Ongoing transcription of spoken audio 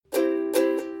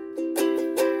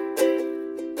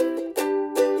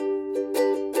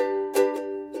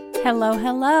Hello,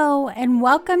 hello, and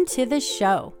welcome to the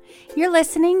show. You're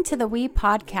listening to the We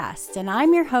Podcast, and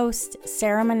I'm your host,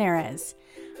 Sarah Menarez.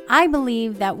 I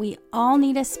believe that we all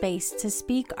need a space to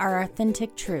speak our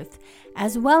authentic truth,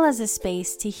 as well as a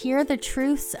space to hear the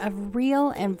truths of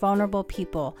real and vulnerable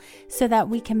people so that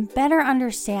we can better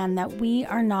understand that we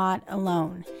are not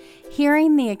alone.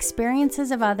 Hearing the experiences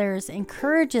of others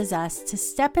encourages us to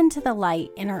step into the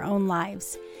light in our own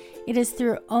lives. It is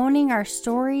through owning our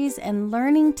stories and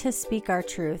learning to speak our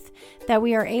truth that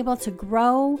we are able to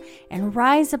grow and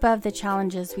rise above the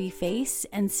challenges we face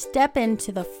and step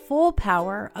into the full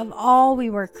power of all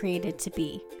we were created to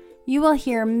be. You will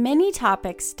hear many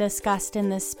topics discussed in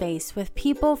this space with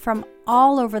people from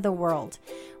all over the world.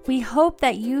 We hope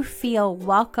that you feel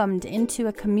welcomed into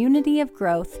a community of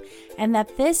growth and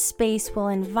that this space will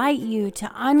invite you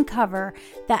to uncover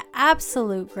the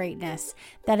absolute greatness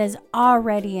that is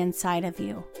already inside of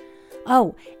you.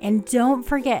 Oh, and don't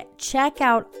forget, check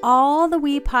out all the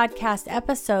We Podcast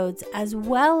episodes as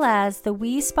well as the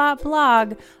We Spot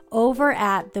blog over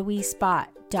at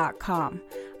thewespot.com.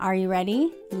 Are you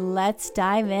ready? Let's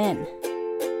dive in.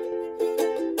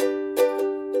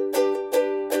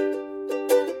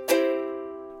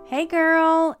 Hey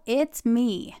girl, it's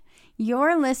me.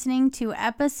 You're listening to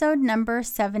episode number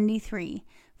 73,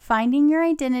 Finding Your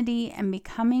Identity and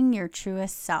Becoming Your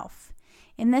Truest Self.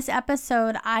 In this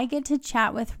episode, I get to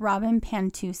chat with Robin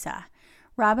Pantusa.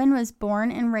 Robin was born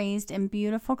and raised in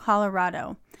beautiful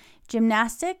Colorado.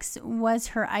 Gymnastics was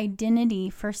her identity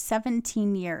for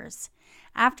 17 years.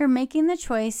 After making the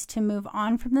choice to move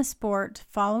on from the sport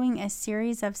following a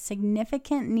series of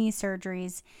significant knee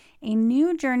surgeries, a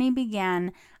new journey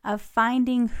began of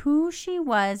finding who she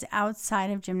was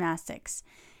outside of gymnastics,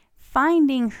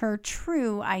 finding her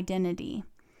true identity.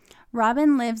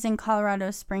 Robin lives in Colorado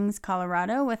Springs,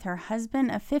 Colorado, with her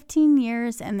husband of 15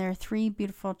 years and their 3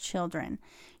 beautiful children.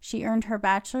 She earned her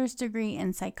bachelor's degree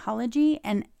in psychology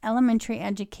and elementary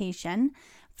education,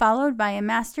 followed by a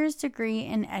master's degree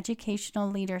in educational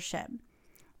leadership.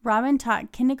 Robin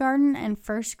taught kindergarten and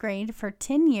first grade for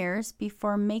 10 years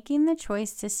before making the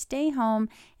choice to stay home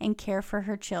and care for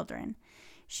her children.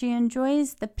 She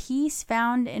enjoys the peace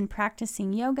found in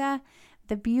practicing yoga,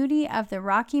 the beauty of the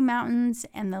Rocky Mountains,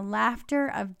 and the laughter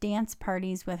of dance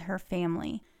parties with her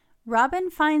family. Robin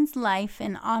finds life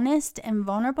in honest and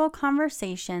vulnerable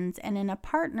conversations and in a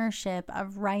partnership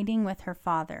of writing with her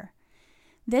father.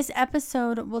 This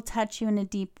episode will touch you in a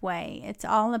deep way. It's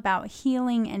all about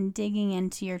healing and digging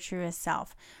into your truest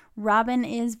self. Robin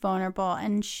is vulnerable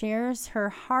and shares her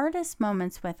hardest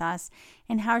moments with us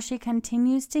and how she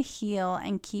continues to heal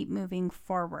and keep moving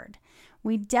forward.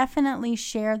 We definitely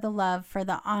share the love for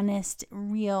the honest,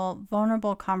 real,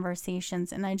 vulnerable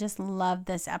conversations, and I just love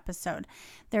this episode.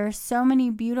 There are so many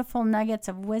beautiful nuggets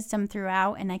of wisdom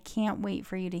throughout, and I can't wait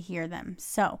for you to hear them.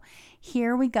 So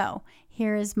here we go.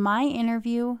 Here is my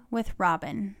interview with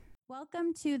Robin.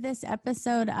 Welcome to this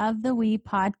episode of the We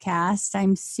Podcast.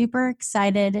 I'm super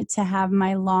excited to have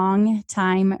my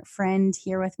longtime friend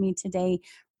here with me today,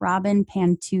 Robin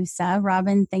Pantusa.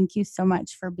 Robin, thank you so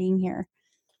much for being here.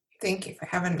 Thank you for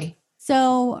having me.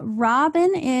 So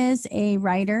Robin is a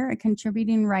writer, a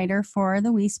contributing writer for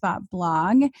the We Spot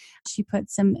blog. She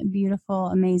puts some beautiful,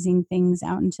 amazing things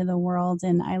out into the world,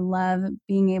 and I love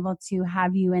being able to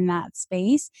have you in that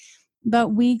space. But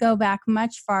we go back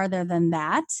much farther than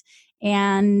that.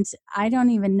 And I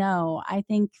don't even know. I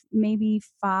think maybe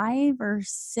 5 or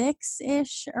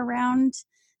 6-ish around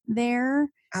there.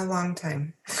 A long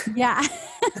time. Yeah.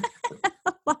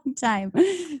 A long time.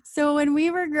 So when we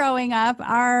were growing up,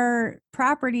 our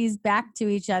properties back to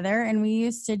each other, and we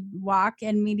used to walk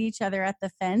and meet each other at the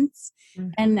fence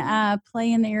and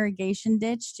play in the irrigation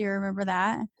ditch. Do you remember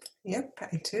that? Yep,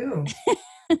 I do.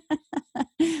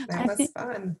 That was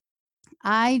fun.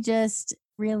 I just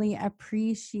really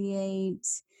appreciate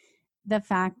the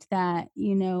fact that,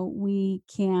 we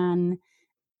can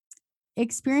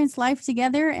experience life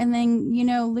together and then,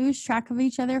 lose track of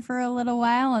each other for a little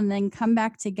while and then come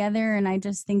back together. And I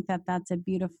just think that that's a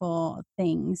beautiful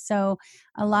thing. So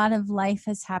a lot of life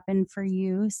has happened for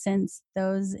you since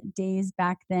those days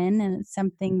back then. And it's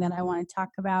something that I want to talk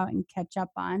about and catch up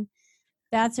on.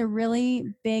 That's a really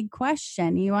big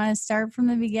question. You want to start from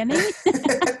the beginning?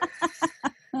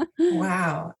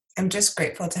 Wow. I'm just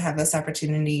grateful to have this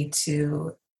opportunity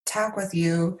to talk with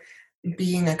you.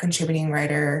 Being a contributing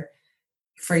writer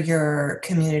for your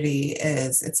community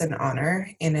it's an honor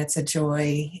and it's a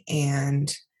joy,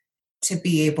 and to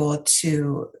be able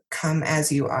to come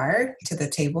as you are to the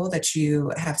table that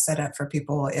you have set up for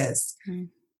people it's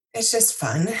just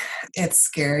fun. It's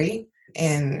scary.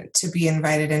 and to be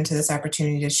invited into this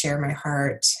opportunity to share my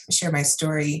heart, share my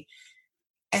story.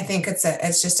 I think it's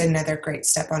just another great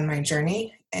step on my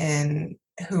journey and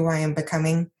who I am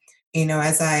becoming.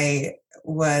 As I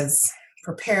was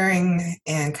preparing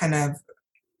and kind of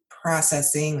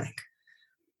processing, like,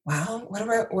 well, what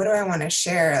do I want to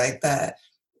share? Like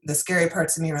the scary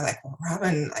parts of me were like, well,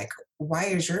 Robin, like, why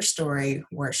is your story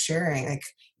worth sharing? Like,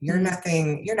 you're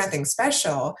nothing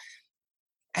special.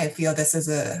 I feel this is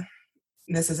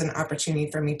an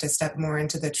opportunity for me to step more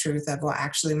into the truth of, well,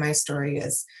 actually, my story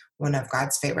is one of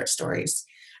God's favorite stories.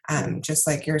 Just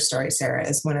like your story, Sarah,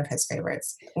 is one of his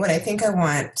favorites. What I think I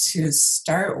want to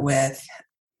start with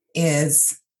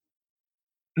is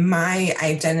my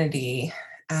identity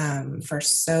for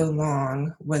so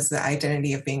long was the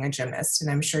identity of being a gymnast. And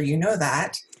I'm sure you know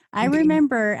that. I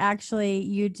remember actually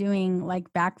you doing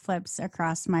like backflips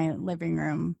across my living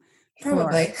room floor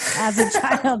Probably. as a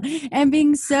child and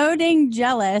being so dang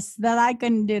jealous that I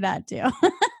couldn't do that too.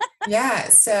 Yeah.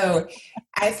 So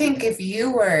I think if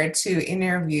you were to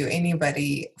interview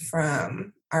anybody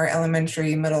from our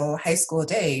elementary, middle, high school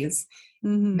days,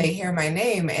 they hear my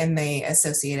name and they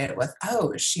associate it with,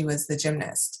 oh, she was the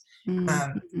gymnast.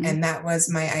 And that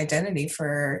was my identity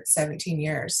for 17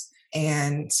 years.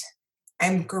 And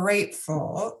I'm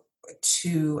grateful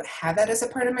to have that as a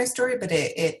part of my story, but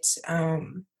it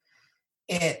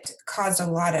caused a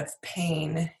lot of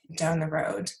pain down the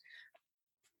road,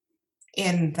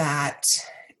 in that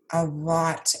a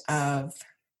lot of,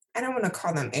 I don't want to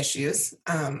call them issues,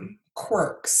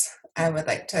 quirks. I would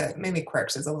like to, maybe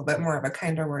quirks is a little bit more of a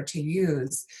kinder word to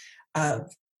use,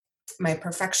 of my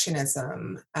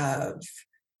perfectionism, of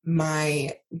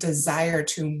my desire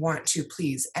to want to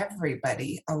please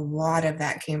everybody. A lot of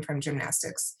that came from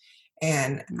gymnastics.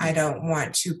 And I don't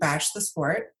want to bash the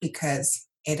sport, because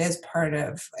it is part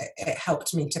of, it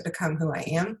helped me to become who I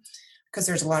am, because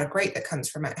there's a lot of great that comes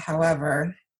from it.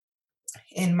 However,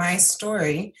 in my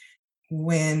story,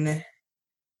 when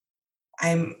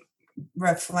I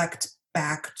reflect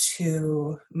back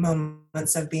to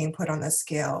moments of being put on the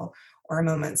scale, or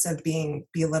moments of being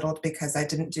belittled because I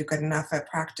didn't do good enough at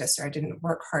practice or I didn't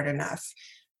work hard enough,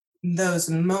 those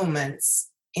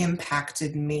moments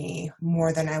impacted me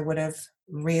more than I would have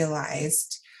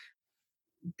realized,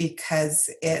 because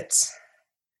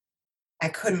I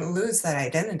couldn't lose that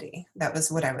identity. That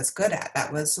was what I was good at.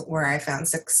 That was where I found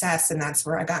success, and that's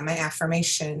where I got my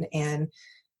affirmation. And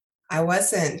I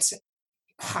wasn't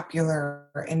popular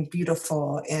and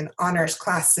beautiful in honors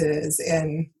classes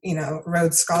and,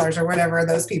 Rhodes Scholars or whatever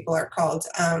those people are called.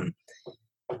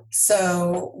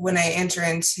 So when I enter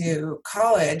into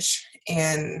college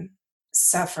and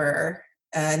suffer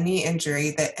a knee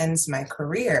injury that ends my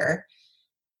career,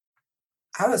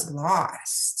 I was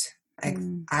lost. Like,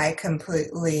 I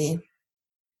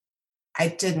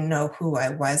didn't know who I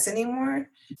was anymore.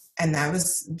 And that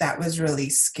was really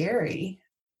scary,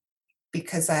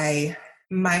 because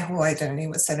my whole identity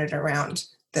was centered around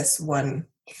this one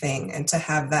thing, and to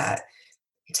have that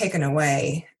taken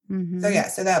away.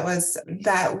 So that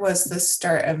was the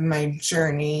start of my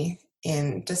journey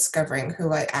in discovering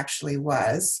who I actually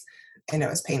was, and it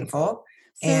was painful.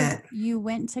 So and you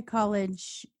went to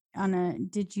college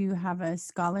did you have a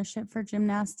scholarship for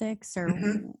gymnastics, or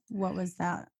what was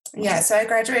that? Yeah, so I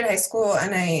graduated high school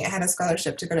and I had a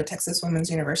scholarship to go to Texas Women's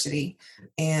University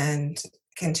and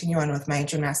continue on with my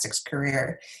gymnastics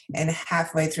career. And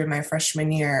halfway through my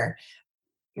freshman year,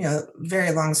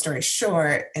 very long story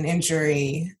short, an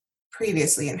injury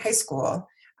previously in high school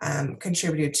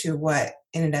contributed to what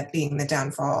ended up being the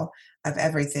downfall of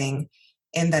everything,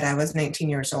 in that I was 19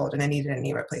 years old and I needed a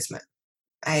knee replacement.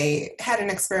 I had an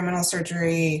experimental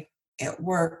surgery, it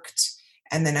worked,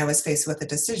 and then I was faced with the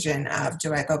decision of,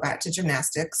 do I go back to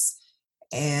gymnastics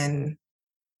and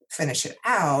finish it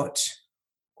out,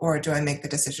 or do I make the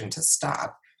decision to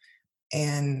stop?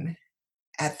 And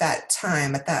at that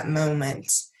time, at that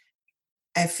moment,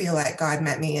 I feel like God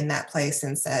met me in that place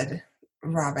and said,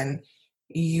 Robin,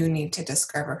 you need to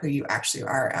discover who you actually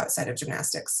are outside of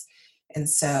gymnastics. And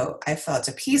so I felt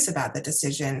a peace about the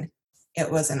decision. It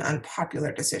was an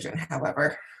unpopular decision,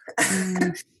 however.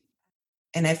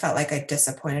 And I felt like I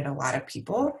disappointed a lot of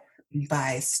people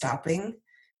by stopping,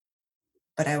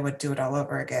 but I would do it all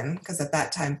over again, because at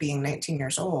that time, being 19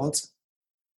 years old,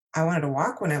 I wanted to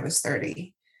walk when I was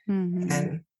 30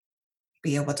 and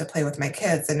be able to play with my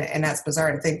kids. And that's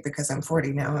bizarre to think, because I'm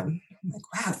 40 now. And I'm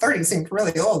like, wow, 30 seemed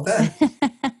really old then.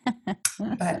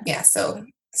 But yeah, so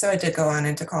I did go on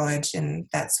into college, and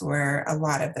that's where a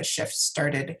lot of the shift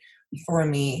started for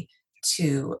me,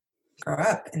 to grow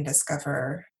up and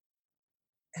discover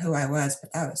who I was.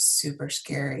 But that was super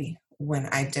scary when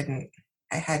I didn't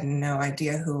I had no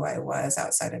idea who I was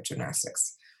outside of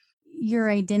gymnastics. Your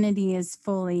identity is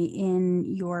fully in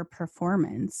your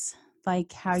performance,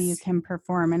 like how you Yes. can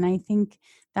perform. And I think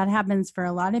that happens for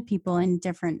a lot of people in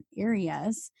different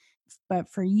areas. But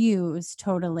for you, it was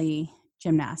totally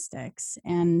gymnastics.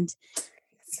 And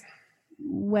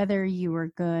whether you were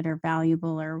good or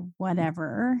valuable or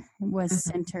whatever was Mhm.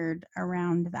 centered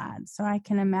around that. So I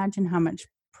can imagine how much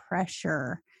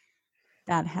pressure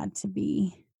that had to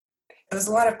be. It was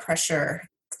a lot of pressure,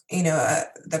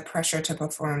 the pressure to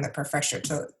perform, the pressure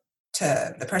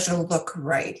to look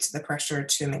right, the pressure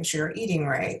to make sure you're eating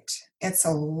right. It's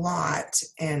a lot.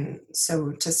 And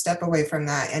so to step away from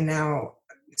that and now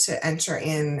to enter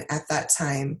in at that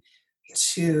time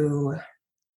to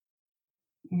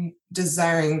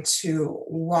desiring to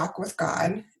walk with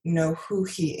God, know who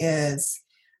He is.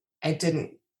 I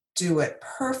didn't do it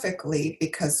perfectly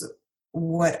because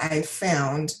what I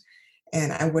found,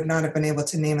 and I would not have been able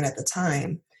to name it at the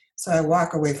time. So I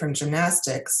walk away from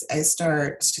gymnastics. I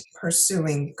start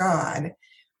pursuing God,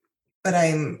 but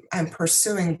I'm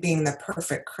pursuing being the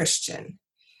perfect Christian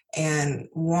and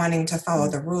wanting to follow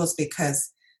the rules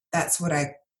because that's what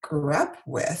I grew up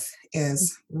with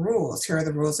is rules. Here are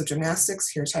the rules of gymnastics.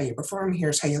 Here's how you perform.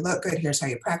 Here's how you look good. Here's how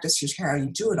you practice. Here's how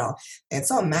you do it all. It's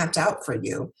all mapped out for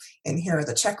you. And here are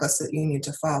the checklists that you need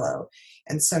to follow.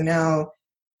 And so now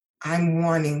I'm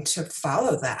wanting to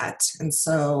follow that. And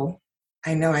so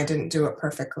I know I didn't do it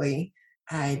perfectly.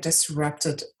 I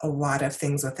disrupted a lot of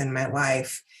things within my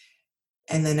life,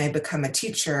 and then I become a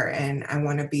teacher and I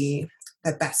want to be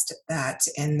the best at that.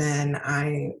 And then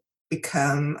I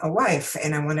become a wife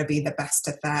and I want to be the best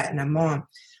at that and a mom.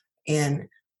 And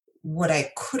what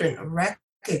I couldn't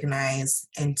recognize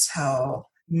until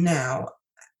now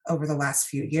over the last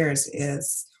few years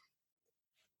is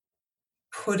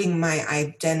putting my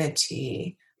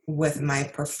identity with my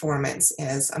performance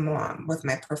as a mom, with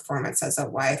my performance as a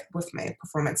wife, with my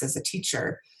performance as a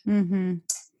teacher, Mm-hmm.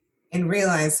 and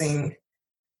realizing,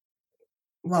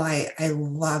 well, I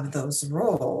love those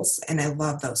roles and I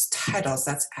love those titles.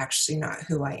 That's actually not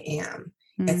who I am.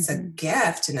 It's a Mm-hmm.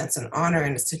 gift and it's an honor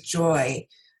and it's a joy,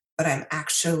 but I'm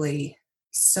actually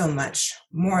so much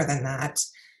more than that.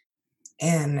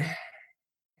 And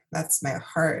that's my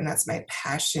heart and that's my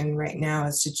passion right now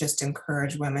is to just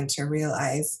encourage women to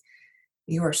realize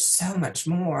you are so much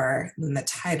more than the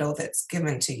title that's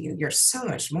given to you. You're so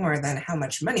much more than how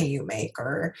much money you make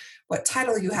or what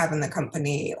title you have in the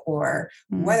company or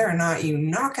whether or not you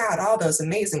knock out all those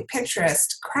amazing Pinterest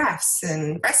crafts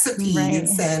and recipes.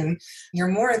 Right. And you're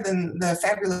more than the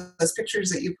fabulous pictures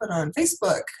that you put on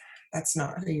Facebook. That's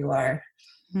not who you are.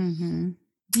 Mm-hmm.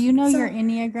 Do you know your So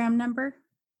Enneagram number?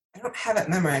 I don't have it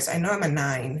memorized. I know I'm a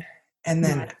 9. And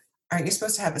Nine. then aren't you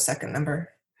supposed to have a second number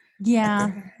at Yeah,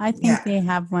 the, I think yeah. they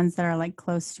have ones that are like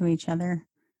close to each other.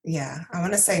 Yeah, I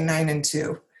want to say 9 and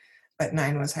 2, but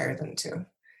 9 was higher than 2.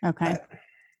 Okay.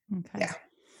 But Okay. yeah.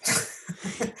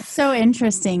 So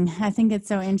interesting. I think it's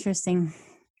so interesting.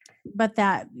 But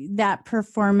that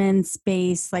performance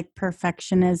based like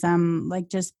perfectionism, like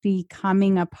just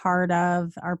becoming a part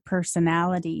of our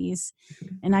personalities.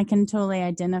 And I can totally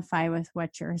identify with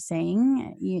what you're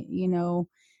saying.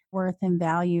 Worth and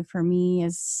value for me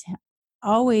has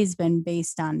always been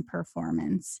based on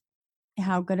performance.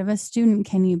 How good of a student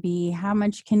can you be? How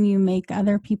much can you make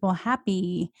other people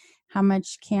happy? How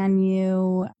much can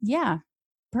you,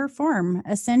 perform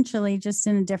essentially just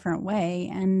in a different way?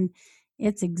 And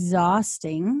it's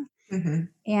exhausting Mhm,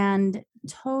 and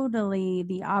totally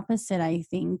the opposite, I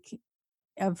think,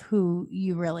 of who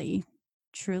you really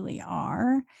truly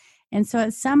are. And so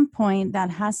at some point that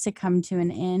has to come to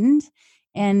an end.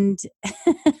 And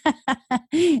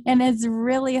and it's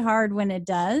really hard when it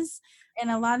does. And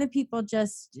a lot of people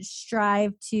just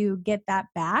strive to get that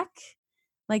back.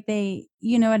 Like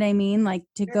you know what I mean? Like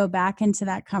to go back into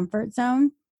that comfort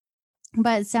zone.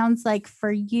 But it sounds like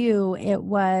for you, it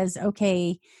was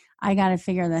okay, I got to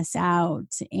figure this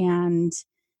out and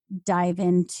dive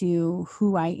into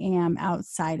who I am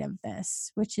outside of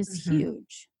this, which is mhm.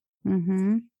 huge.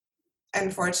 Mm-hmm.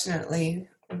 Unfortunately,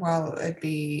 while it'd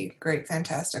be great,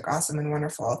 fantastic, awesome, and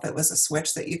wonderful if it was a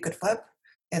switch that you could flip,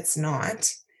 it's not.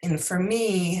 And for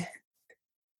me,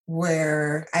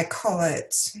 where I call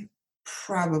it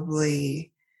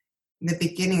probably the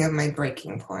beginning of my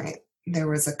breaking point, there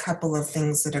was a couple of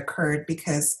things that occurred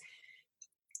because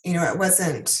it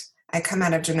wasn't I come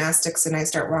out of gymnastics and I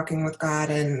start walking with God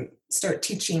and start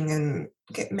teaching and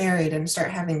get married and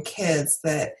start having kids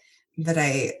that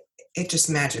I it just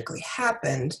magically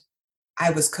happened. I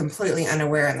was completely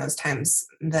unaware in those times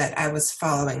that I was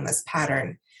following this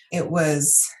pattern. It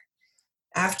was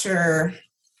after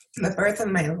The birth of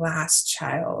my last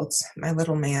child, my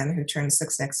little man who turns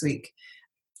 6 next week,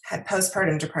 had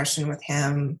postpartum depression with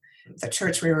him. The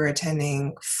church we were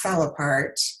attending fell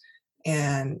apart,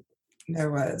 and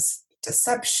there was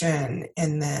deception.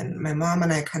 And then my mom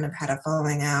and I kind of had a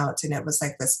falling out, and it was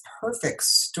like this perfect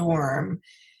storm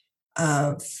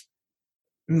of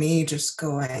me just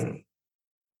going,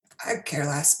 I care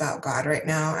less about God right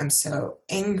now. I'm so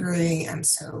angry. I'm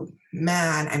so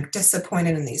mad. I'm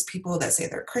disappointed in these people that say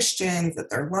they're Christians,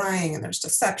 that they're lying, and there's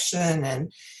deception.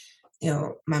 And,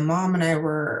 my mom and I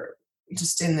were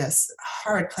just in this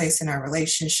hard place in our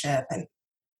relationship. And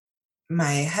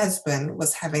my husband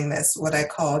was having this, what I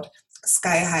called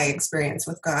sky high experience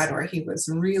with God, where he was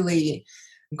really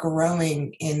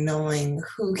growing in knowing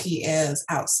who he is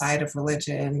outside of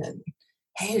religion. And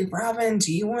hey, Robin,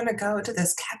 do you want to go to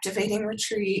this captivating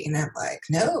retreat? And I'm like,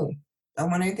 no,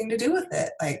 don't want anything to do with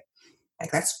it. Like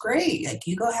that's great. Like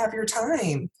you go have your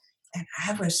time. And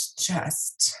I was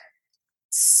just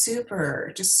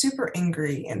super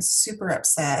angry and super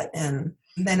upset. And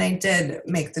then I did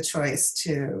make the choice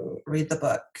to read the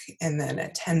book and then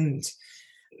attend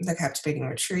the captivating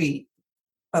retreat.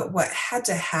 But what had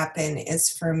to happen is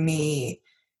for me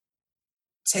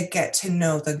to get to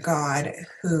know the God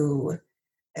who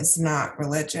is not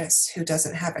religious, who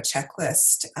doesn't have a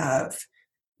checklist of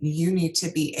you need to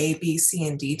be A, B, C,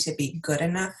 and D to be good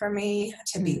enough for me,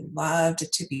 to be loved,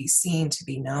 to be seen, to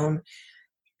be known,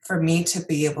 for me to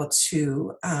be able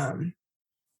to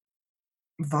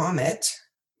vomit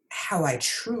how I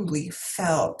truly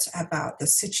felt about the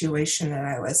situation that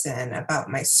I was in, about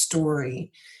my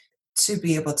story, to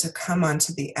be able to come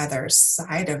onto the other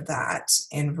side of that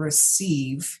and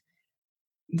receive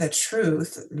the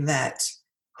truth that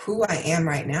who I am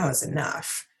right now is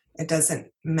enough. It doesn't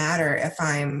matter if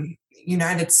I'm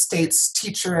United States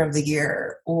Teacher of the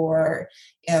Year or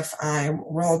if I'm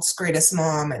world's greatest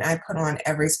mom and I put on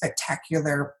every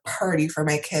spectacular party for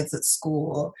my kids at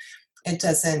school. It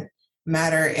doesn't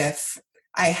matter if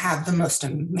I have the most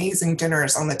amazing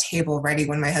dinners on the table ready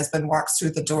when my husband walks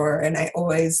through the door and I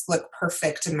always look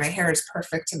perfect and my hair is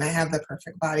perfect and I have the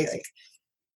perfect body. Like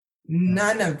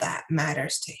none of that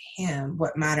matters to him.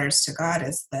 What matters to God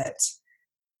is that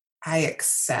I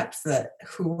accept that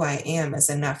who I am is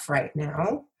enough right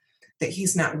now, that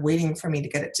he's not waiting for me to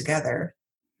get it together.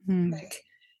 Like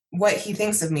what he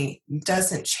thinks of me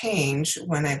doesn't change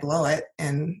when I blow it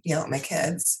and yell at my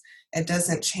kids. It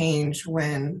doesn't change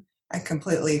when I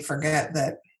completely forget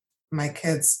that my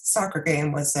kid's soccer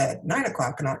game was at 9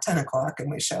 o'clock and not 10 o'clock, and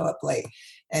we show up late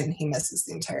and he misses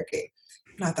the entire game.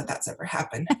 Not that that's ever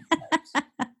happened.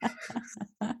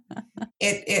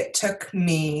 It took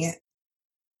me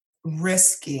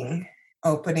risking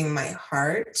opening my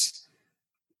heart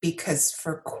because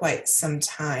for quite some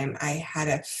time I had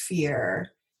a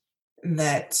fear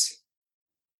that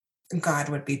God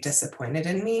would be disappointed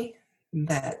in me,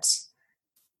 that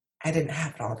I didn't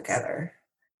have it all together.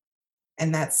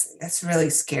 And that's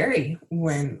really scary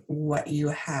when what you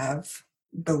have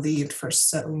believed for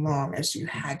so long is you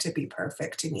had to be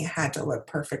perfect and you had to look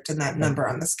perfect and that number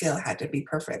on the scale had to be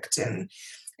perfect. And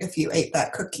if you ate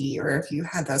that cookie or if you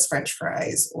had those French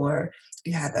fries or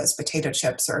you had those potato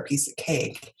chips or a piece of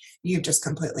cake, you've just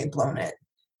completely blown it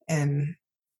and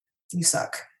you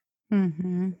suck.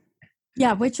 Mm-hmm.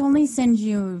 Yeah, which only sends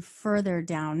you further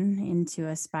down into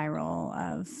a spiral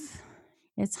of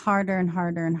it's harder and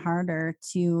harder and harder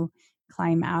to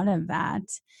climb out of that.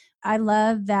 I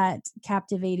love that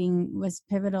captivating was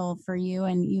pivotal for you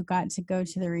and you got to go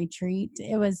to the retreat.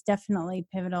 It was definitely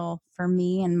pivotal for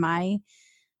me and my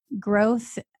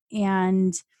growth.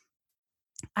 And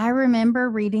I remember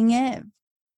reading it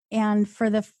and for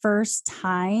the first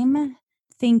time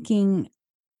thinking,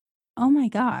 oh my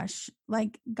gosh,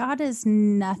 like God is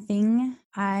nothing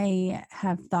I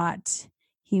have thought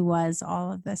he was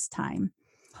all of this time.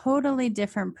 Totally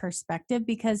different perspective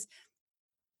because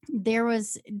there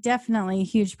was definitely a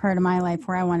huge part of my life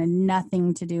where I wanted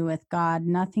nothing to do with God,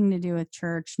 nothing to do with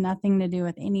church, nothing to do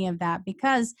with any of that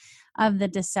because of the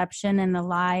deception and the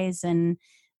lies and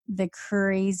the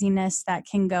craziness that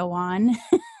can go on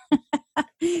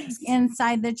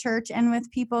inside the church and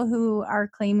with people who are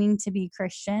claiming to be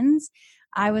Christians.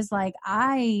 I was like,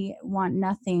 I want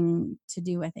nothing to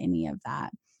do with any of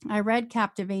that. I read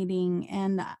Captivating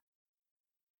and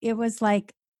it was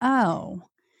like, oh,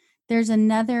 there's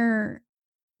another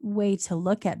way to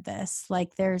look at this.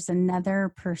 Like there's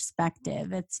another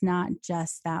perspective. It's not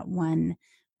just that one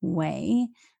way.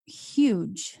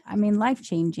 Huge. I mean,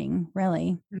 life-changing,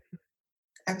 really.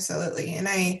 Absolutely. And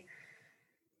I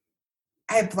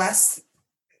bless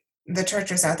the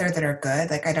churches out there that are good.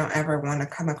 Like, I don't ever want to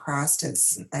come across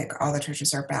as like all the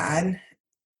churches are bad.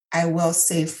 I will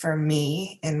say for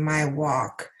me in my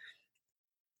walk,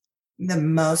 the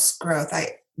most growth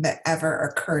that ever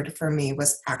occurred for me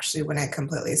was actually when I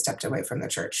completely stepped away from the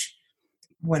church.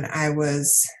 When I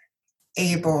was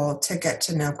able to get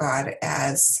to know God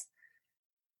as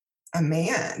a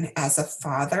man, as a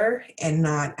father, and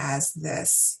not as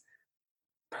this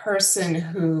person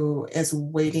who is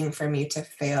waiting for me to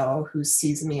fail, who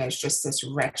sees me as just this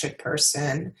wretched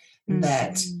person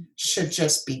that Mhm. should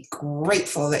just be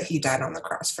grateful that he died on the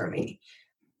cross for me.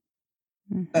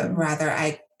 But Mhm. rather,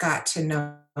 I got to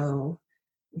know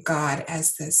God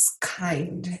as this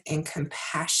kind and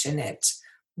compassionate,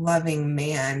 loving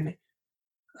man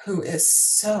who is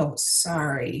so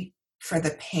sorry for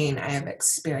the pain I have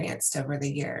experienced over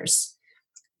the years,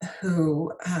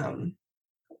 who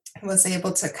was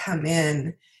able to come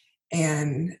in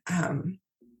and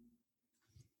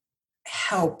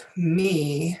help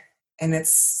me. And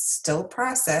it's still a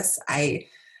process. I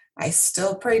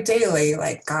still pray daily,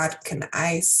 like, God, can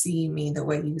I see me the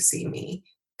way you see me?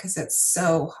 Because it's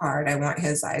so hard. I want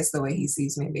his eyes the way he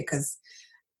sees me, because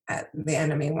the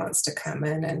enemy wants to come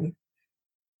in and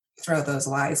throw those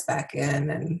lies back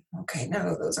in. And okay,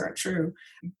 no, those aren't true.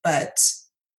 But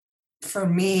for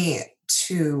me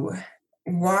to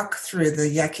walk through the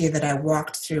yucky that I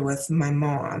walked through with my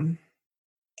mom,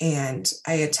 and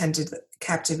I attended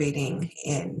Captivating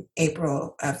in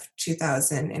April of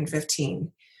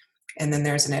 2015. And then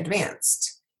there's an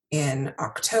advanced in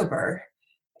October.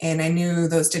 And I knew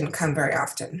those didn't come very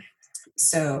often.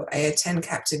 So I attend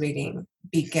Captivating,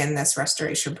 begin this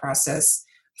restoration process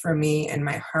for me and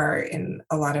my heart, and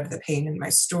a lot of the pain in my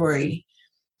story,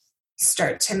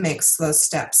 start to make slow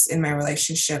steps in my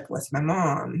relationship with my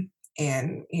mom,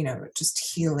 and,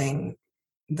 just healing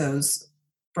those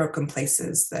broken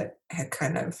places that had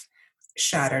kind of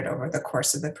shattered over the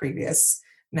course of the previous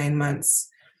 9 months.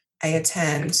 I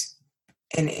attend,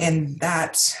 and in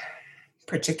that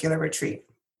particular retreat,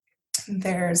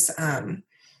 there's a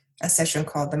session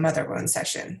called the Mother Wound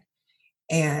session,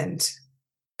 and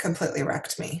completely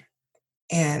wrecked me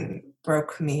and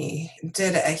broke me,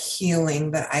 did a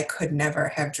healing that I could never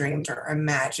have dreamed or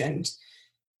imagined.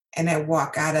 And I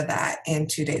walk out of that, and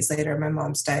 2 days later, my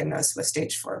mom's diagnosed with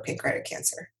stage 4 pancreatic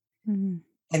cancer. Mhm.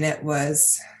 And it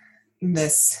was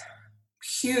this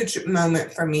huge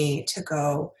moment for me to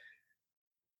go,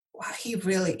 wow, he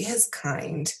really is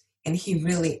kind, and he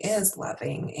really is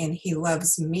loving, and he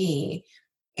loves me.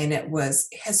 And it was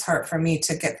his heart for me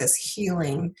to get this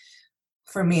healing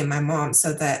for me and my mom,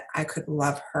 so that I could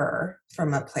love her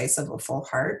from a place of a full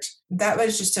heart. That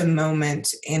was just a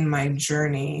moment in my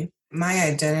journey. My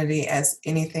identity as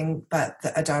anything but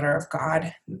a daughter of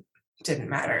God didn't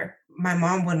matter. My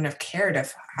mom wouldn't have cared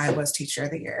if I was teacher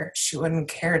of the year. She wouldn't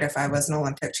have cared if I was an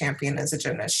Olympic champion as a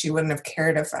gymnast. She wouldn't have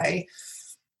cared if I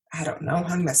don't know,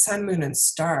 hung the sun, moon, and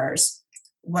stars.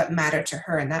 What mattered to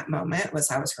her in that moment was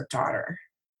I was her daughter.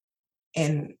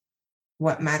 And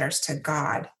what matters to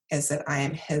God is that I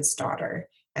am his daughter,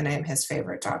 and I am his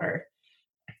favorite daughter.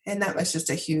 And that was just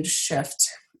a huge shift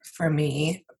for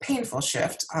me. A painful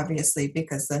shift, obviously,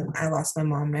 because then I lost my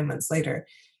mom 9 months later.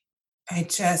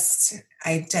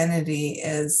 Identity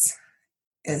is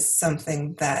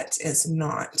something that is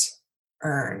not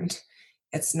earned.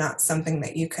 It's not something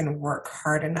that you can work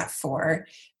hard enough for,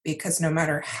 because no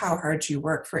matter how hard you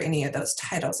work for any of those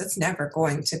titles, it's never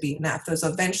going to be enough. Those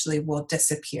eventually will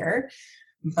disappear.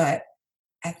 But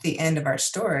at the end of our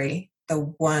story, the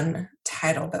one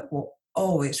title that will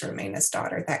always remain is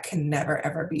daughter, that can never,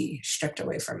 ever be stripped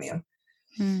away from you.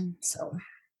 Mm. So,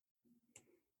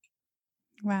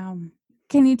 Wow.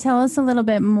 Can you tell us a little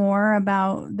bit more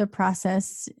about the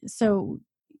process? So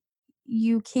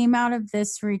you came out of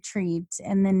this retreat,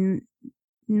 and then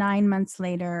 9 months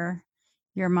later,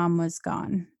 your mom was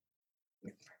gone.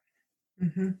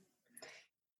 mhm.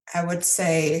 I would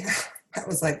say that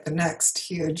was like the next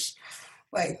huge,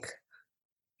 like,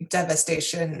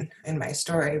 devastation in my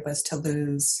story, was to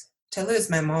lose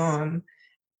my mom.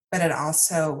 But it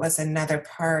also was another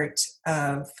part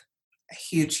of a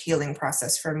huge healing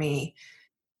process for me,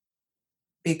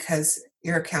 because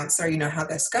you're a counselor, you know how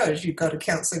this goes. You go to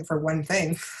counseling for one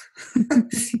thing,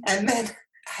 and then,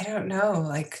 I don't know,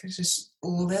 like, just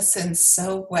listen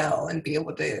so well and be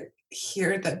able to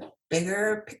hear the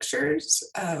bigger pictures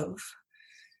of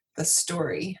the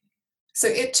story. So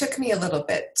it took me a little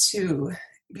bit to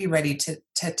be ready to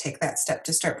take that step,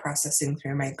 to start processing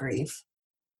through my grief.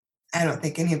 I don't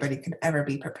think anybody can ever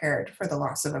be prepared for the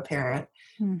loss of a parent.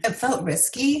 Mm. It felt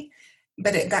risky,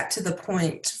 but it got to the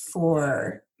point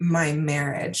for my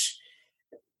marriage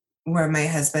where my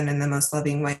husband, in the most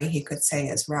loving way he could say,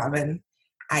 is, Robin,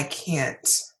 I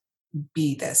can't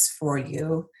be this for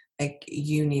you. Like,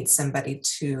 you need somebody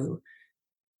to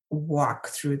walk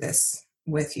through this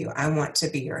with you. I want to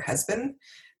be your husband.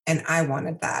 And I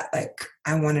wanted that. Like,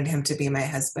 I wanted him to be my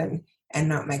husband and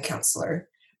not my counselor.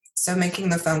 So making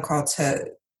the phone call to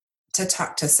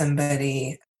talk to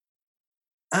somebody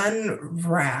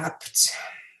unwrapped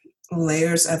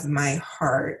layers of my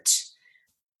heart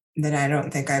that I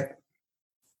don't think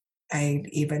I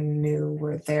even knew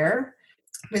were there.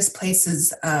 There's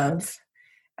places of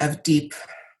deep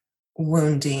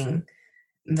wounding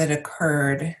that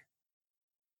occurred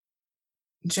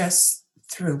just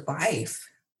through life.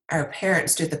 Our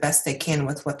parents do the best they can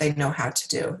with what they know how to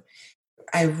do.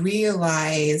 I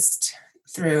realized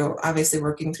through obviously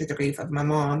working through the grief of my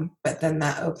mom, but then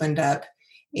that opened up,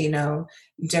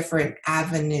 different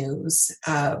avenues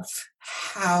of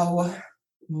how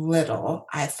little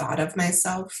I thought of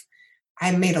myself.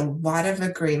 I made a lot of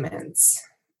agreements.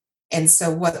 And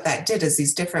so what that did is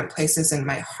these different places in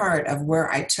my heart of where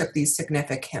I took these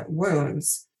significant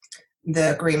wounds,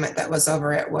 the agreement that was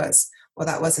over it was, well,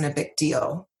 that wasn't a big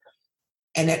deal.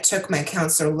 And it took my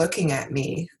counselor looking at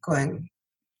me going,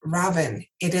 Robin,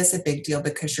 it is a big deal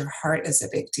because your heart is a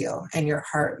big deal and your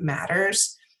heart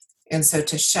matters. And so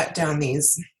to shut down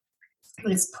these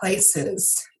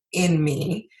places in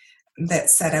me that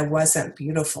said I wasn't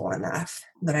beautiful enough,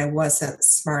 that I wasn't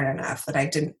smart enough, that I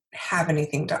didn't have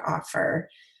anything to offer,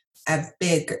 a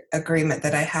big agreement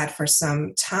that I had for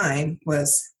some time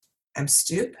was, I'm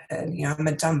stupid. I'm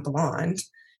a dumb blonde.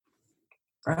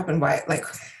 Robin White, like,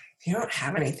 you don't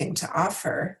have anything to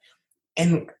offer.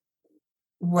 And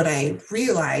what I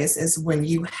realize is when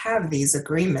you have these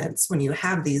agreements, when you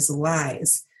have these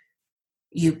lies,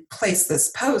 you place this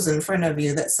pose in front of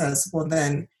you that says, well,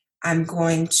 then I'm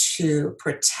going to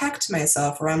protect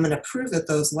myself, or I'm going to prove that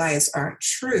those lies aren't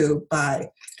true by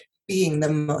being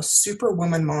the most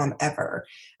superwoman mom ever.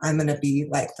 I'm going to be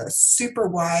like the super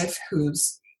wife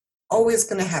who's always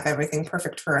going to have everything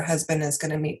perfect for her husband, is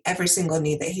going to meet every single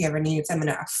need that he ever needs. I'm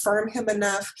going to affirm him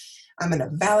enough. I'm going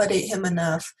to validate him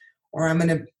enough, or I'm going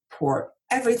to pour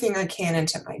everything I can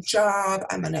into my job.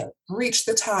 I'm going to reach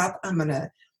the top. I'm going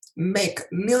to make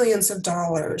millions of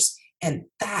dollars. And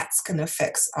that's going to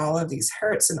fix all of these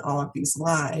hurts and all of these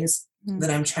lies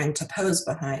that I'm trying to pose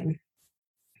behind.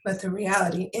 But the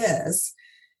reality is,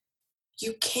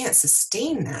 you can't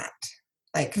sustain that.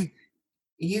 Like,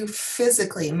 you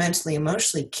physically, mentally,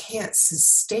 emotionally can't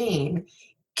sustain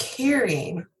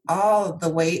carrying all the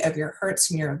weight of your hurts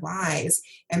and your lies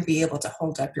and be able to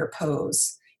hold up your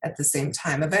pose at the same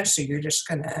time. Eventually, you're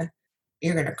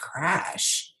gonna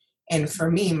crash. And for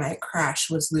me, my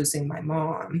crash was losing my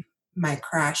mom. My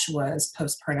crash was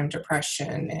postpartum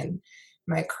depression, and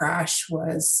my crash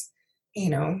was,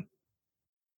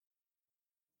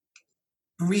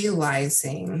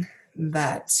 realizing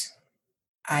that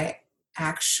I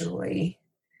actually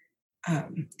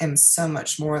am so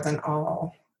much more than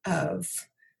all of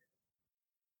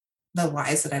the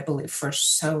lies that I believed for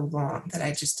so long, that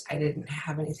I didn't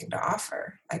have anything to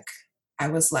offer. Like, I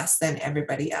was less than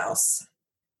everybody else.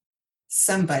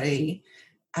 Somebody,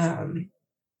 um,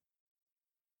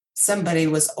 somebody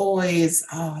was always,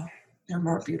 oh, they're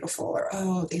more beautiful, or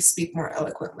oh, they speak more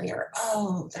eloquently, or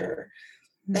oh,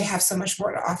 they have so much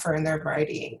more to offer in their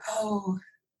writing. Oh,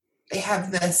 they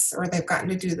have this, or they've gotten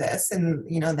to do this. And,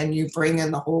 then you bring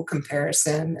in the whole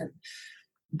comparison, and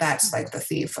that's like the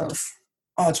thief of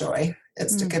all joy,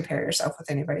 is to compare yourself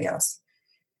with anybody else.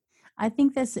 I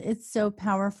think it's so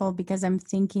powerful because I'm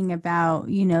thinking about,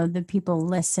 the people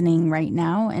listening right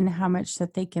now and how much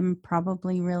that they can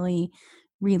probably really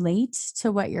relate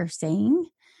to what you're saying,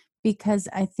 because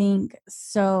I think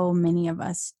so many of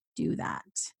us do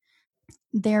that.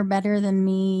 They're better than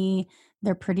me,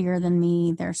 they're prettier than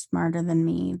me, they're smarter than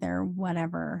me, they're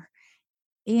whatever.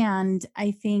 And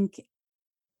I think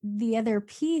the other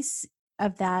piece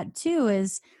of that too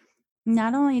is,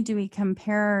 not only do we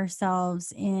compare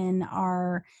ourselves in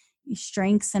our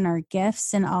strengths and our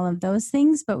gifts and all of those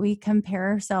things, but we compare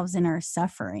ourselves in our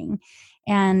suffering.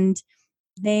 And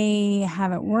they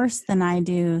have it worse than I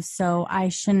do, so I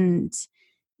shouldn't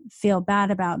feel bad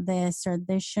about this, or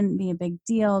this shouldn't be a big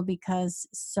deal because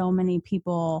so many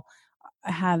people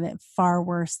have it far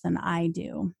worse than I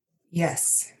do.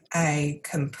 Yes, I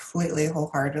completely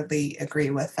wholeheartedly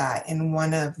agree with that. In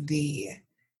one of the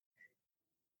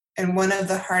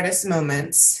hardest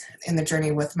moments in the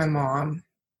journey with my mom,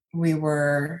 we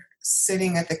were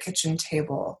sitting at the kitchen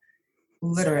table,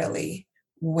 literally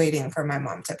waiting for my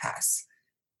mom to pass.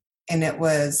 And it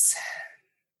was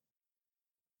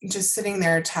just sitting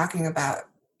there talking about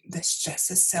this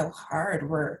just is so hard.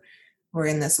 We're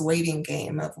in this waiting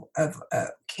game of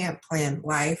can't plan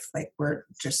life. Like we're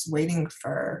just waiting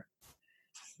for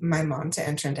my mom to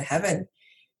enter into heaven.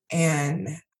 And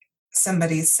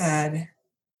somebody said,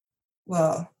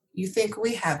 well, you think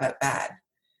we have it bad.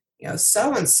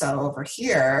 So and so over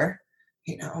here,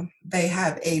 they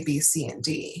have A, B, C, and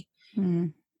D.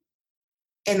 Mm.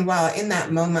 And while in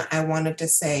that moment I wanted to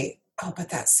say, oh, but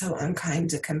that's so unkind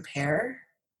to compare,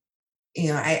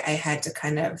 I had to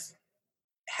kind of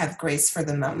have grace for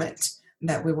the moment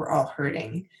that we were all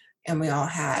hurting and we all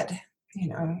had,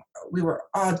 we were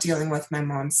all dealing with my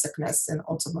mom's sickness and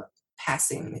ultimate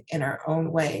passing in our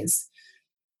own ways.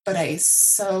 But I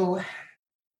so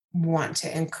want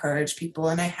to encourage people,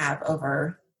 and I have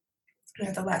over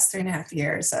the last 3.5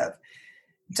 years, of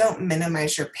don't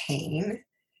minimize your pain,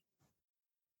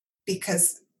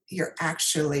 because you're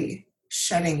actually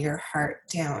shutting your heart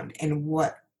down. And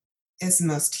what is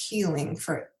most healing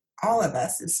for all of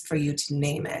us is for you to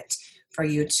name it, for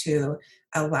you to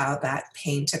allow that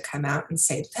pain to come out and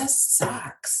say, this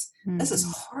sucks. Mm-hmm. This is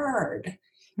hard.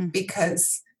 Mm-hmm.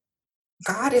 Because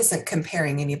God isn't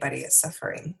comparing anybody as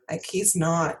suffering. Like he's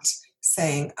not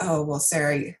saying, oh, well,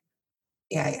 Sarah,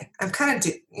 yeah, I'm kind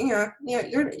of,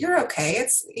 you're okay.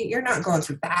 You're not going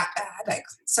through that bad. Like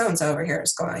so-and-so over here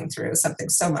is going through something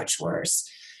so much worse.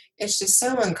 It's just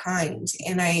so unkind.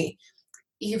 And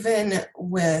even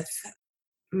with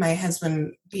my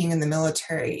husband being in the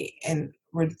military and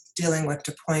we're dealing with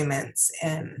deployments,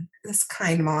 and this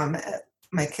kind mom at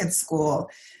my kid's school,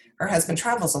 her husband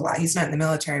travels a lot. He's not in the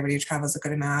military, but he travels a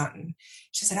good amount. And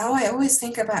she said, oh, I always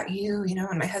think about you,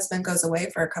 when my husband goes away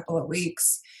for a couple of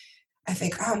weeks. I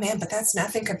think, oh man, but that's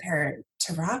nothing compared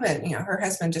to Robin. Her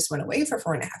husband just went away for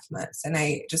 4.5 months. And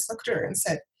I just looked at her and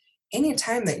said, any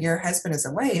time that your husband is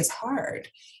away is hard.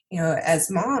 As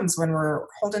moms, when we're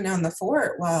holding down the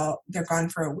fort while they're gone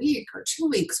for a week or 2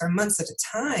 weeks or months at a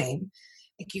time,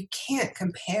 like you can't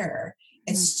compare.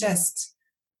 It's just,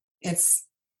 it's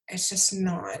just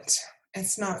not,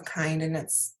 it's not kind, and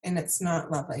it's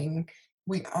not loving.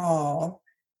 We all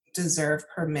deserve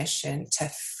permission to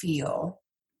feel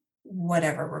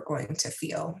whatever we're going to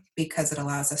feel, because it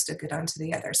allows us to get onto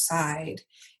the other side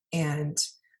and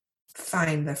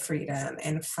find the freedom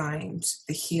and find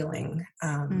the healing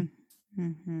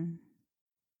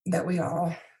that we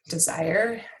all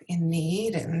desire and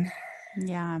need. And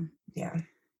yeah.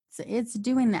 So it's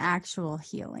doing the actual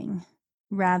healing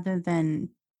rather than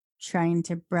trying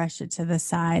to brush it to the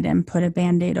side and put a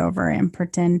Band-Aid over it and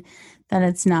pretend that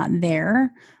it's not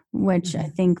there, which I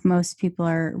think most people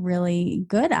are really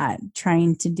good at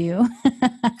trying to do.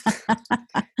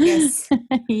 Yes.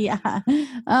 Yeah.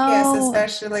 Yes,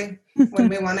 especially when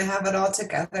we want to have it all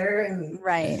together, and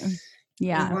right.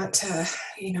 Yeah. we want to,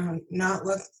 not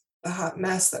look the hot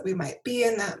mess that we might be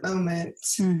in that moment.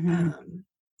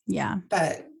 Yeah.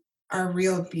 But our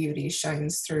real beauty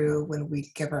shines through when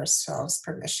we give ourselves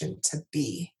permission to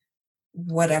be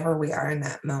whatever we are in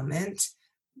that moment.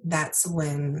 That's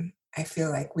when I feel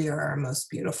like we are our most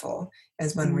beautiful,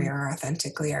 is when we are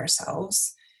authentically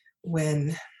ourselves,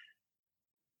 when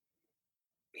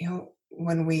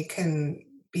we can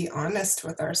be honest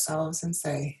with ourselves and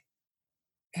say,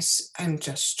 I'm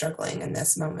just struggling in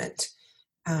this moment,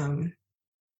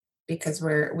 because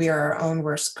we are our own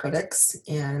worst critics.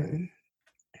 And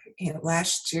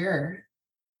last year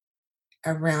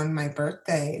around my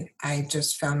birthday, I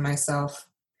just found myself,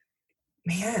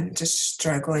 just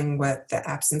struggling with the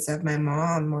absence of my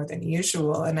mom more than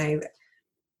usual. And I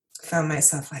found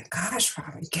myself like, gosh,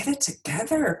 Robin, get it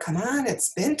together. Come on,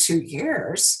 it's been 2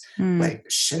 years. Like,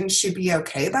 shouldn't she be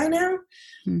okay by now?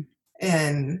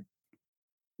 And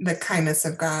the kindness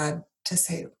of God to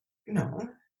say, no,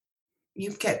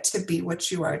 you get to be what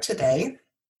you are today.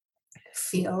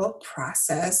 Feel,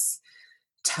 process,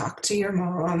 talk to your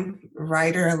mom,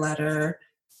 write her a letter,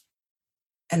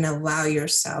 and allow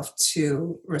yourself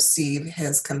to receive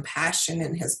his compassion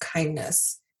and his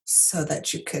kindness so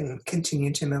that you can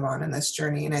continue to move on in this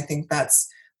journey. And I think that's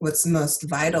what's most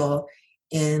vital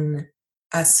in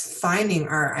us finding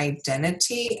our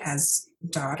identity as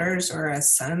daughters or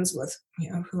as sons with,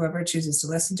 whoever chooses to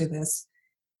listen to this.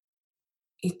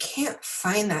 You can't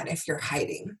find that if you're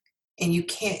hiding. And you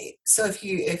can't, so if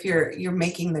you're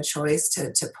making the choice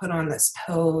to put on this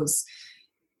pose,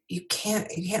 you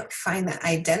can't find that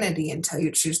identity until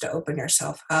you choose to open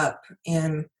yourself up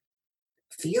and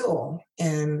feel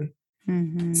and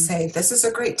say, this is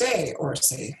a great day, or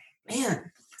say,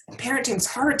 man, parenting's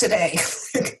hard today.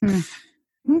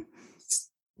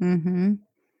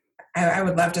 I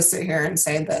would love to sit here and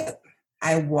say that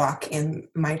I walk in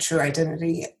my true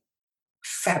identity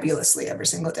fabulously every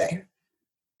single day,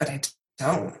 but I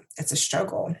don't. It's a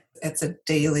struggle. It's a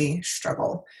daily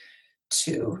struggle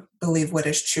to believe what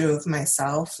is true of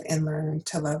myself and learn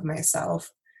to love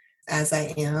myself as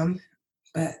I am.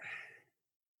 But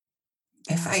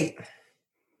I Yeah. fight.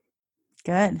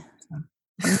 Good.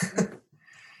 So.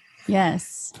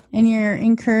 Yes. And you're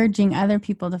encouraging other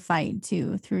people to fight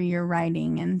too through your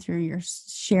writing and through your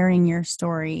sharing your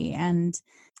story. And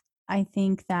I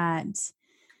think that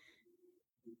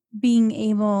being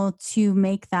able to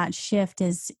make that shift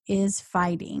is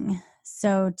fighting.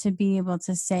 So to be able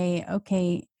to say,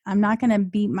 okay, I'm not going to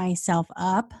beat myself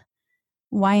up.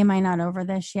 Why am I not over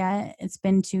this yet? It's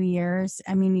been 2 years.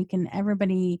 I mean,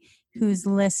 everybody who's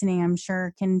listening, I'm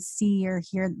sure, can see or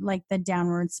hear like the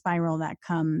downward spiral that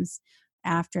comes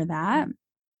after that.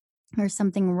 There's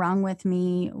something wrong with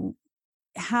me.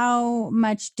 How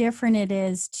much different it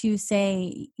is to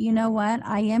say, you know what?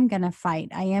 I am going to fight.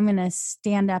 I am going to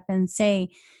stand up and say,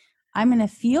 I'm going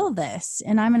to feel this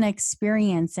and I'm going to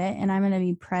experience it and I'm going to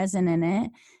be present in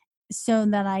it so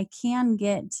that I can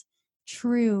get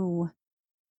true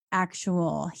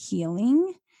actual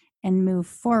healing and move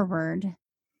forward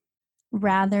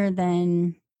rather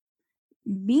than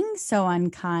being so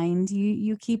unkind.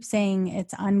 You keep saying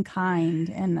it's unkind,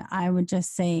 and I would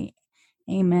just say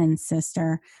amen,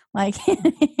 sister. Like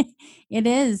it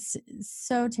is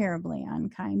so terribly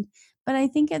unkind, but I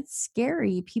think it's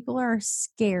scary. People are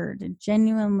scared,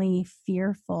 genuinely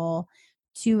fearful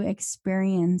to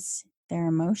experience their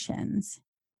emotions.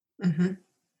 Mhm.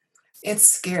 It's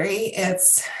scary.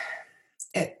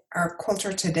 Our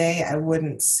culture today, I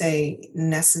wouldn't say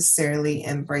necessarily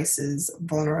embraces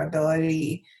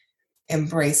vulnerability,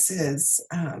 embraces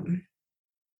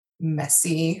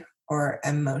messy or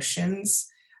emotions.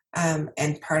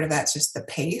 And part of that's just the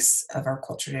pace of our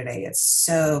culture today. It's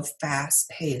so fast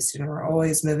paced, and we're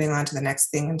always moving on to the next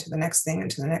thing and to the next thing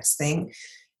and to the next thing.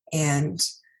 And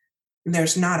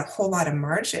there's not a whole lot of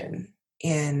margin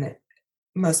in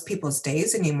most people's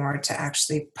days anymore to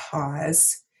actually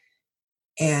pause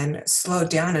and slow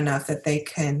down enough that they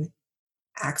can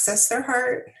access their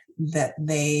heart, that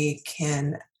they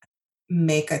can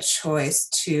make a choice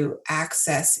to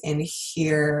access and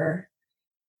hear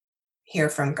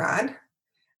from God.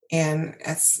 And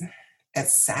it's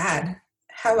sad.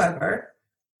 However,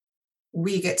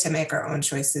 we get to make our own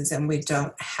choices and we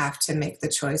don't have to make the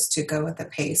choice to go with the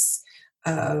pace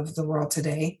of the world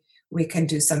today. We can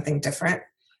do something different.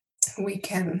 We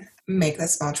can make the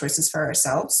small choices for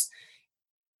ourselves,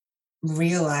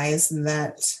 realize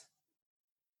that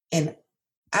in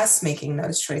us making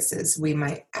those choices, we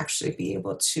might actually be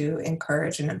able to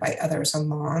encourage and invite others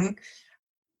along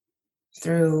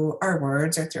through our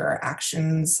words or through our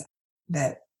actions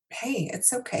that, hey,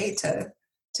 it's okay to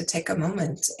take a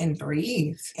moment and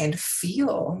breathe and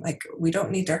feel like we don't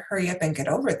need to hurry up and get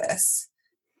over this.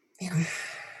 Yeah.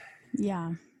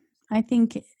 Yeah. I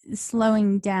think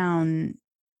slowing down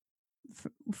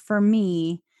for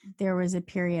me, there was a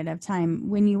period of time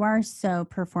when you are so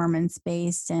performance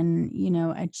based and,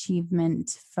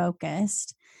 achievement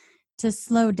focused, to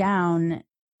slow down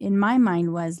in my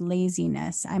mind was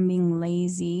laziness. I'm being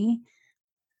lazy.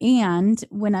 And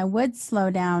when I would slow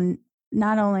down,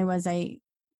 not only was I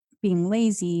being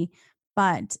lazy,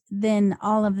 but then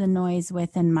all of the noise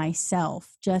within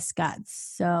myself just got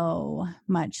so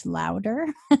much louder.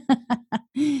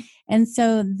 And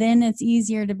so then it's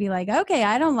easier to be like, okay,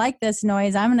 I don't like this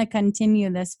noise. I'm going to continue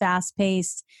this fast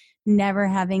paced, never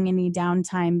having any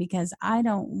downtime because I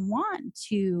don't want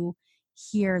to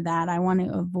hear that. I want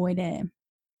to avoid it.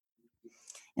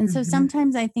 And so Mm-hmm.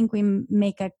 sometimes I think we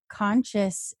make a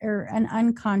conscious or an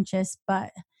unconscious,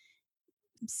 but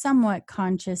somewhat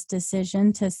conscious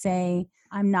decision to say,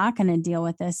 I'm not going to deal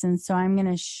with this. And so I'm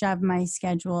going to shove my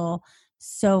schedule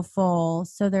so full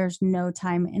so there's no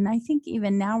time. And I think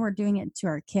even now we're doing it to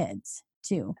our kids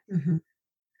too. Mm-hmm.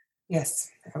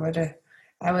 Yes, I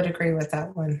would agree with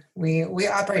that one. We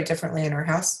operate differently in our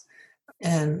house,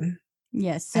 and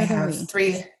Yes, I so do have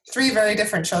we. three very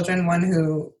different children. One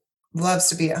who loves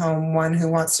to be at home, one who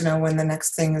wants to know when the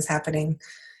next thing is happening,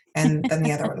 and then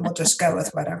the other one will just go with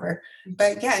whatever.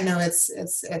 But yeah, no,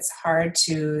 it's hard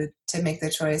to make the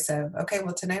choice of, okay,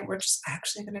 well, tonight we're just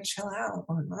actually going to chill out.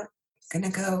 We're not going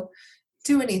to go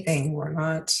do anything. We're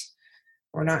not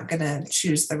going to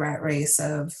choose the rat race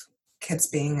of kids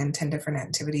being in 10 different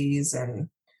activities, and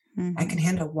I can Mm-hmm.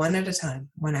 handle one at a time,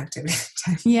 one activity at a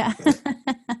time. Yeah.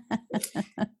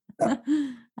 So,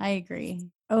 I agree.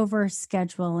 Over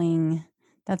scheduling,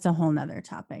 that's a whole nother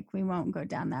topic. We won't go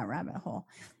down that rabbit hole.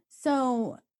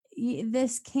 So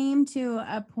this came to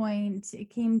a point, it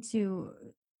came to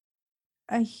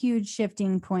a huge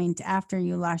shifting point after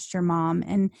you lost your mom.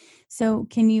 And so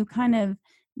can you kind of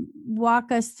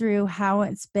walk us through how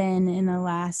it's been in the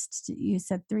last, you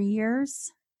said 3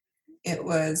 years? It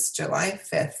was July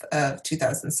 5th of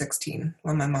 2016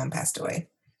 when my mom passed away.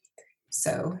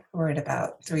 So we're at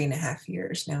about 3.5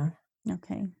 years now.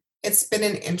 Okay. It's been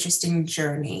an interesting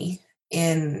journey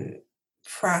in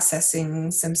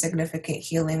processing some significant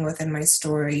healing within my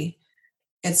story.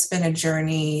 It's been a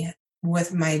journey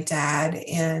with my dad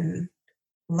in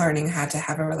learning how to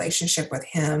have a relationship with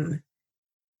him.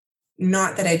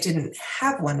 Not that I didn't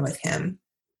have one with him,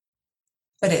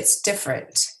 but it's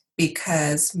different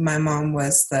because my mom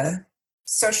was the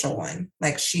social one.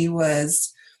 Like she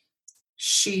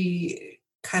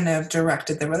kind of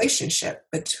directed the relationship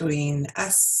between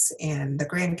us and the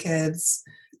grandkids.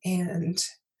 And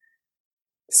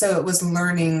so it was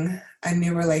learning a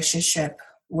new relationship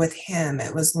with him.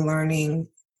 It was learning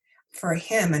for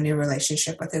him a new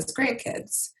relationship with his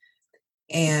grandkids.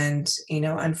 And,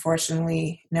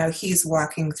 unfortunately, now he's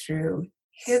walking through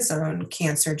his own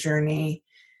cancer journey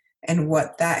and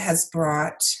what that has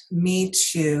brought me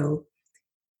to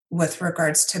with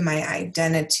regards to my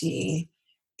identity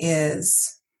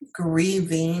is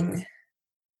grieving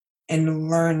and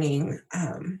learning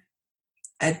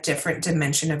a different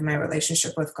dimension of my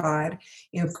relationship with God,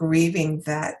 grieving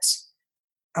that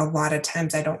a lot of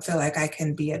times I don't feel like I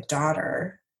can be a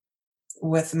daughter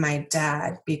with my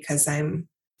dad because I'm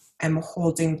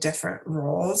holding different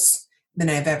roles than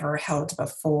I've ever held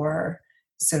before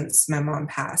since my mom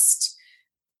passed,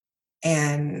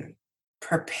 and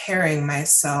preparing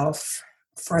myself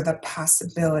for the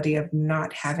possibility of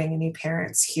not having any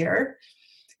parents here.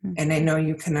 And I Mhm. know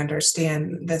you can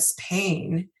understand this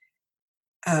pain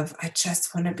of I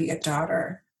just want to be a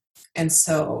daughter. And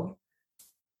so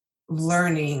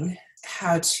learning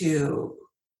how to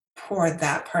pour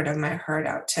that part of my heart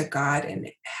out to God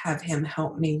and have him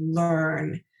help me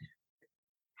learn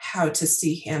how to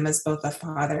see him as both a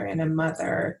father and a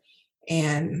mother,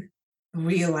 and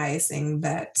realizing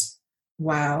that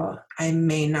while I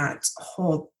may not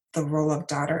hold the role of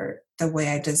daughter the way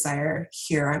I desire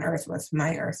here on earth with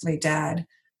my earthly dad,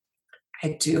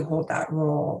 I do hold that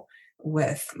role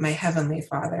with my heavenly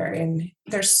father. And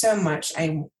there's so much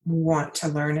I want to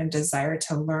learn and desire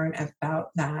to learn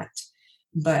about that.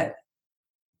 But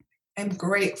I'm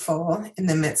grateful in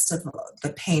the midst of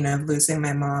the pain of losing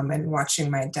my mom and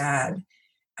watching my dad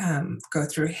go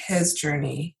through his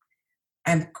journey.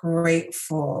 I'm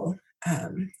grateful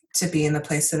to be in the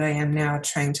place that I am now,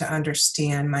 trying to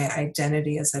understand my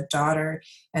identity as a daughter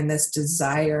and this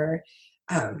desire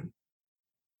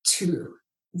to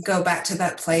go back to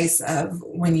that place of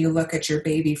when you look at your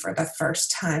baby for the first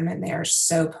time and they are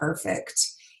so perfect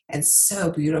and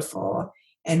so beautiful,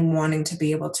 and wanting to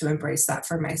be able to embrace that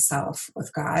for myself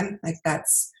with God. Like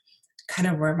that's kind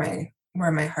of where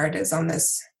my heart is on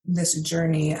this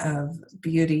journey of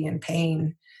beauty and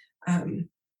pain, um,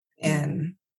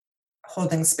 and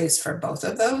holding space for both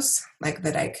of those, like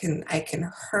that I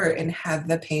can hurt and have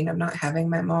the pain of not having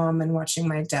my mom and watching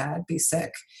my dad be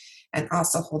sick, and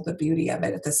also hold the beauty of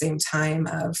it at the same time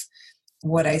of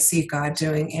what I see God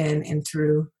doing in and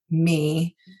through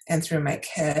me and through my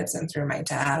kids and through my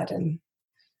dad. And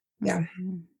yeah.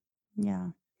 Mhm. Yeah.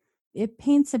 It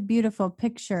paints a beautiful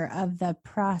picture of the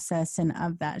process and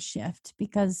of that shift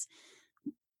because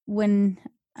when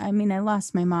I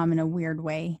lost my mom in a weird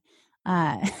way.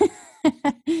 Uh,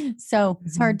 so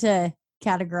it's Mhm. hard to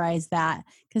categorize that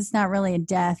because it's not really a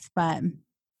death, but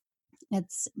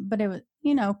it was,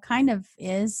 kind of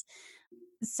is.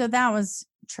 So that was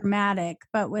traumatic.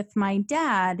 But with my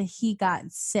dad, he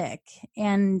got sick.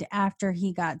 And after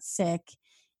he got sick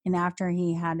and after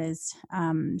he had his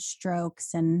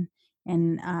strokes and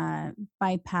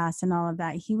bypass and all of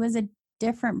that, he was a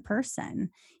different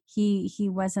person. He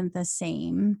wasn't the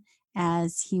same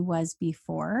as he was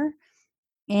before.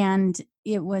 And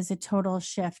it was a total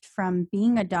shift from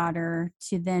being a daughter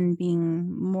to then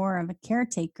being more of a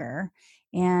caretaker.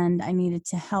 And I needed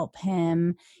to help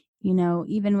him,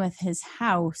 even with his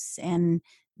house. And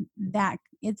that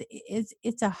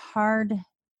it's a hard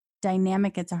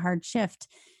dynamic. It's a hard shift.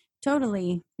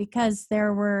 Totally. Because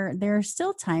there are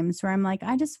still times where I'm like,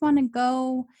 I just want to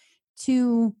go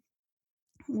to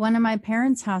one of my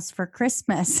parents' house for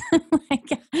Christmas. Like,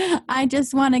 I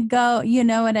just want to go, you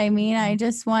know what I mean? I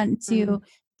just want Mhm. to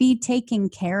be taken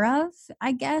care of,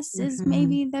 I guess, is Mhm.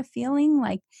 maybe the feeling,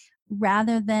 like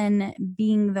rather than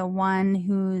being the one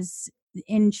who's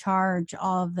in charge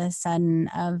all of the sudden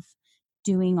of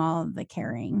doing all of the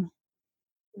caring.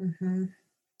 Mhm.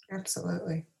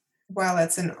 Absolutely. While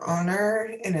it's an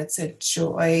honor and it's a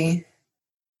joy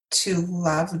to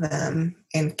love them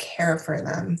and care for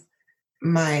them,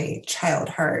 my child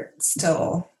heart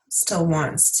still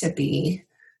wants to be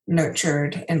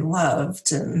nurtured and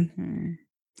loved. And Mhm.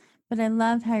 But I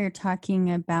love how you're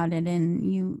talking about it,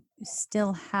 and you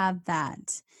still have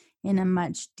that in a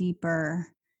much deeper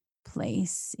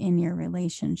place in your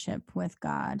relationship with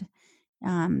God,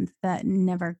 that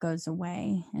never goes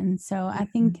away. And so I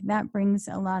think that brings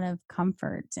a lot of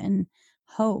comfort and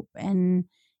hope and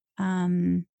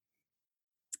um,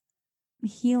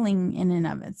 healing in and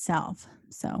of itself.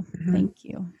 So thank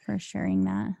you for sharing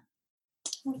that.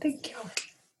 Well, thank you.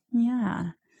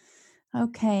 Yeah.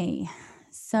 Okay.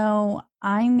 So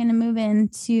I'm going to move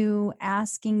into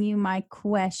asking you my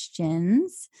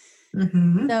questions.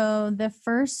 So the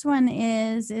first one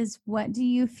is what do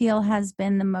you feel has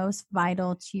been the most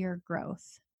vital to your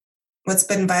growth? What's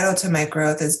been vital to my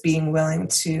growth is being willing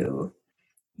to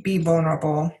be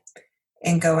vulnerable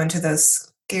and go into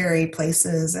those scary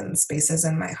places and spaces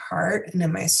in my heart and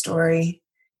in my story,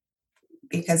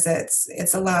 because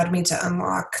it's allowed me to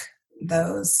unlock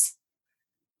those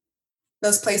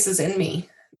places in me,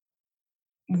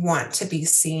 want to be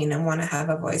seen and want to have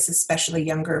a voice, especially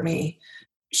younger me.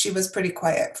 She was pretty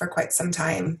quiet for quite some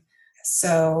time.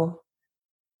 So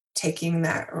taking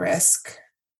that risk,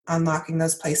 unlocking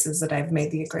those places that I've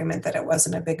made the agreement that it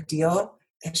wasn't a big deal,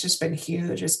 it's just been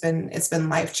huge. It's been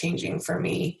life-changing for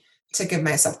me to give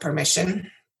myself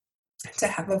permission to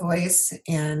have a voice,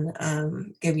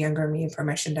 and give younger me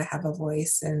permission to have a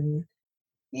voice. And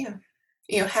yeah,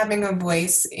 having a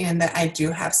voice and that I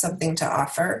do have something to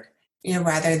offer,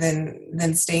 rather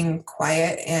than staying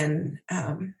quiet. And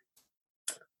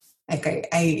like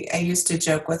I used to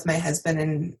joke with my husband,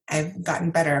 and I've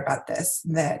gotten better about this,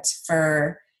 that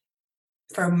for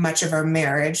much of our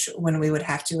marriage, when we would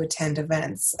have to attend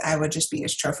events, I would just be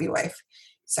his trophy wife.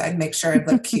 So I'd make sure I'd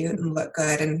look cute and look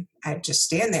good, and I'd just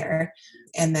stand there.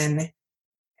 And then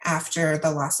after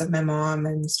the loss of my mom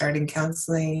and starting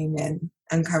counseling and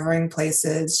uncovering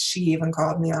places, she even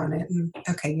called me on it. And,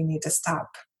 okay, you need to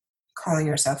stop calling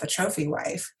yourself a trophy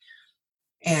wife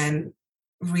and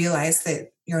realize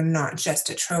that you're not just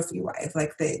a trophy wife,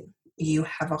 like that you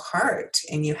have a heart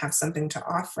and you have something to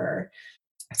offer.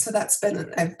 So that's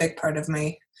been a big part of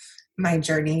my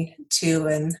journey too.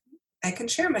 And I can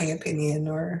share my opinion,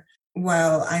 or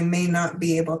while I may not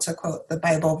be able to quote the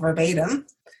Bible verbatim,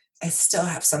 I still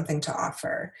have something to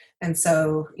offer. And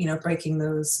so, breaking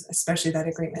those, especially that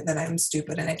agreement that I'm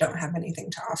stupid and I don't have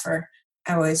anything to offer.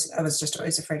 I was just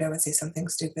always afraid I would say something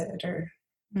stupid, or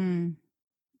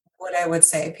what I would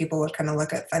say, people would kind of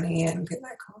look at funny and be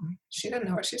like, oh, she didn't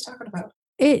know what she's talking about.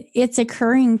 It's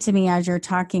occurring to me as you're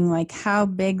talking, like how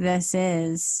big this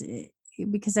is,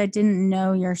 because I didn't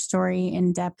know your story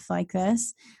in depth like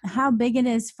this, how big it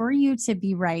is for you to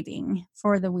be writing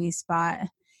for the We Spot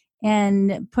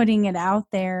and putting it out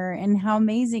there, and how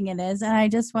amazing it is. And I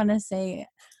just want to say,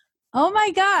 oh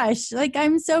my gosh, like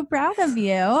I'm so proud of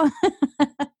you.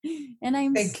 And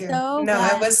I'm Thank you. so No, it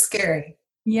glad. was scary.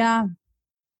 Yeah.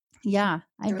 Yeah.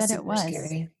 I It was bet it super was.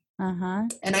 scary. Uh-huh.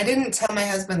 And I didn't tell my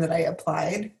husband that I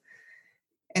applied.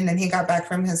 And then he got back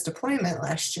from his deployment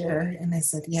last year. And I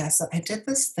said, yeah, so I did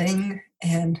this thing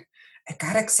and I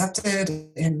got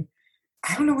accepted. And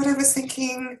I don't know what I was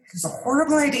thinking. It was a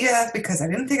horrible idea because I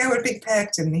didn't think I would be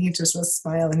picked. And he just was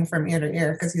smiling from ear to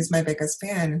ear because he's my biggest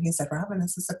fan. And he said, Robin,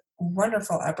 this is a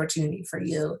wonderful opportunity for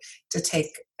you to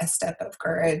take a step of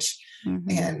courage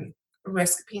and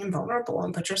risk being vulnerable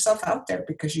and put yourself out there,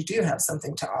 because you do have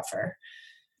something to offer.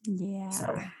 Yeah.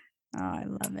 So, oh, I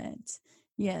love it.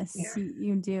 Yes, yeah.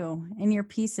 you do. And your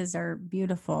pieces are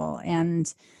beautiful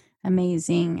and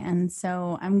amazing. And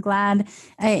so I'm glad.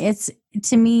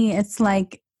 To me, it's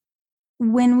like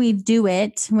when we do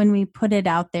it, when we put it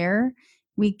out there,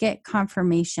 we get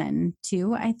confirmation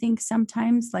too. I think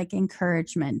sometimes, like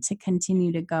encouragement to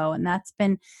continue to go. And that's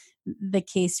been the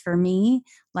case for me.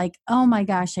 Like, oh my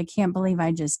gosh, I can't believe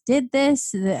I just did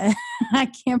this.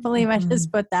 I can't believe I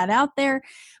just put that out there.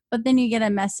 But then you get a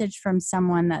message from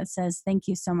someone that says, thank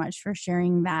you so much for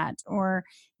sharing that, or,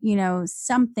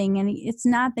 something. And it's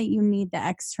not that you need the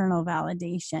external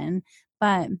validation,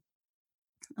 but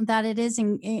that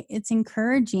it's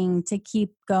encouraging to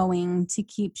keep going, to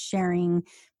keep sharing,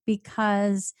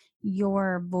 because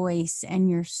your voice and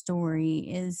your story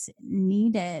is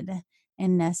needed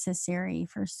and necessary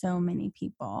for so many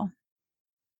people.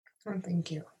 Oh,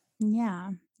 thank you.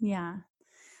 Yeah. Yeah.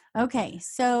 Okay.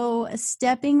 So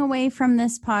stepping away from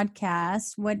this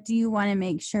podcast, what do you want to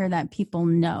make sure that people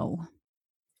know?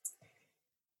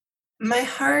 My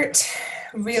heart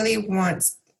really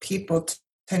wants people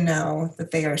to know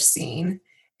that they are seen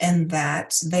and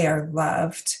that they are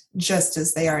loved just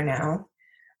as they are now.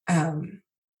 Um,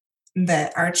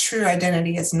 that our true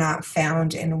identity is not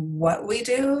found in what we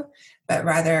do, but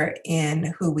rather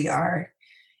in who we are.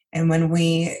 And when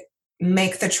we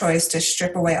make the choice to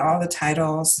strip away all the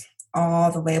titles, all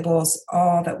the labels,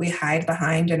 all that we hide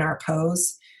behind in our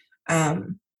pose,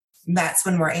 um, that's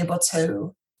when we're able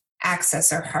to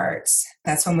access our hearts.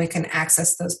 That's when we can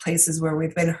access those places where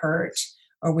we've been hurt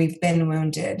or we've been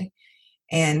wounded.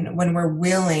 And when we're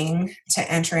willing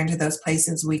to enter into those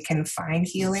places, we can find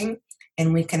healing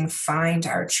and we can find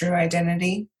our true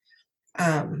identity.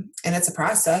 And it's a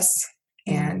process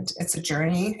and it's a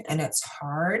journey and it's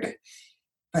hard,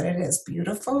 but it is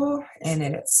beautiful and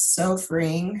it's so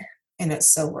freeing and it's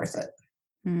so worth it.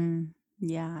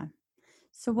 Yeah.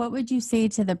 So what would you say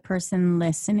to the person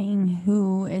listening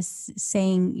who is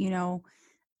saying,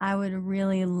 I would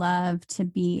really love to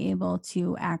be able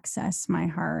to access my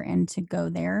heart and to go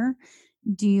there?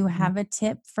 Do you have a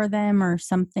tip for them or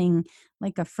something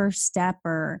like a first step,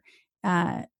 or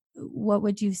what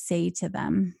would you say to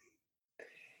them?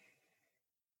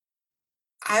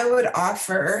 I would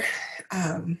offer,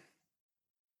 I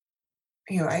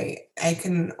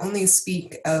can only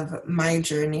speak of my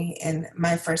journey, and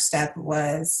my first step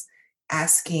was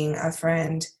asking a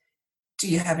friend, do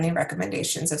you have any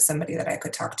recommendations of somebody that I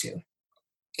could talk to?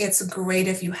 It's great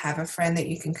if you have a friend that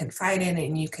you can confide in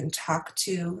and you can talk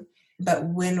to. But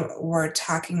when we're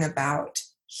talking about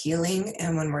healing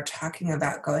and when we're talking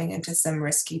about going into some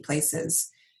risky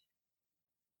places,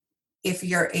 if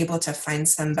you're able to find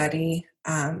somebody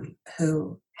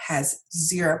who has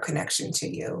zero connection to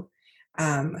you,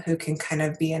 who can kind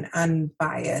of be an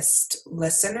unbiased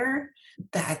listener,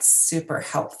 that's super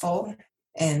helpful.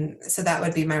 And so that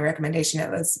would be my recommendation.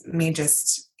 It was me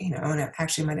just, and it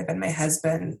actually might have been my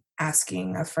husband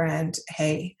asking a friend,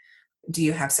 hey, do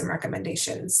you have some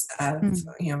recommendations of,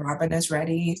 Robin is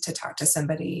ready to talk to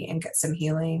somebody and get some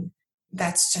healing?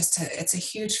 That's it's a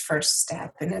huge first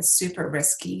step and it's super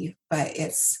risky, but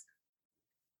it's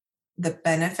the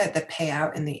benefit, the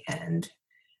payout in the end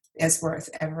is worth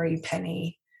every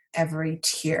penny, every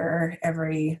tear,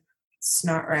 every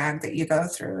snot rag that you go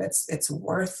through. It's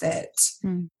worth it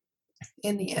in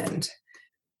the end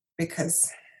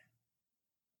because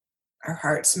our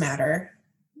hearts matter.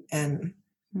 And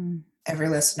every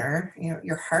listener,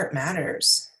 your heart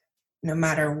matters no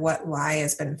matter what lie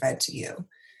has been fed to you.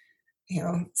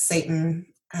 Satan,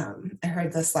 I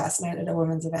heard this last night at a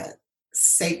women's event.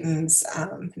 Satan's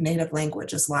native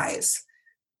language is lies.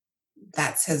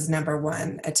 That's his number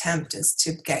one attempt, is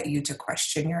to get you to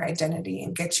question your identity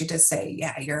and get you to say,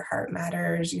 yeah, your heart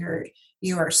matters.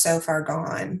 You are so far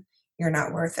gone. You're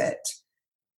not worth it.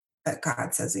 But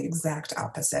God says the exact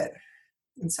opposite.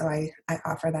 And so I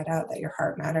offer that out, that your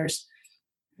heart matters.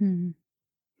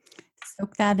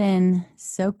 Soak that in.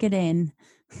 Soak it in.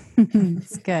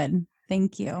 It's good.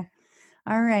 Thank you.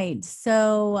 All right.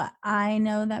 So I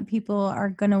know that people are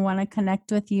going to want to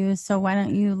connect with you. So why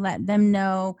don't you let them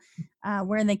know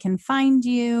where they can find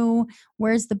you?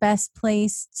 Where's the best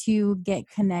place to get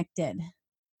connected?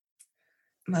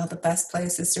 Well, the best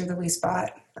place is through the We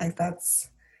Spot. Like that's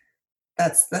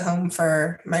the home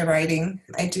for my writing.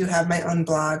 I do have my own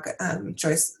blog,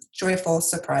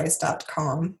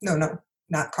 joyfulsurprise.com. No,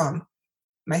 not com.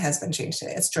 My husband changed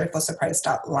it. It's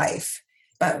joyfulsurprise.life.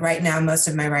 But right now, most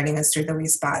of my writing is through the We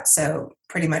Spot. So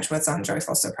pretty much what's on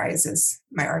Joyful Surprise is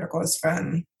my articles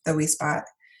from the We Spot.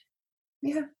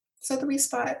 Yeah, so the We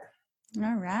Spot.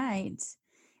 All right.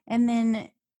 And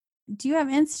then do you have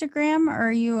Instagram, or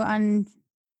are you on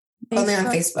Facebook? Only on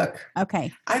Facebook.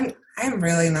 Okay. I'm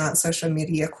really not social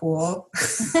media cool.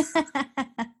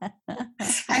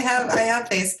 I have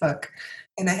Facebook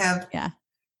and I have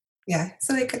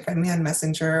so they could find me on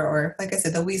Messenger, or like I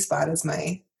said, the We Spot is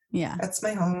that's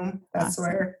my home. That's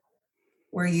awesome.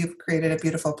 where you've created a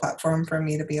beautiful platform for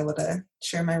me to be able to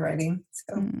share my writing.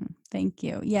 So thank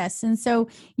you. Yes. And so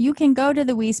you can go to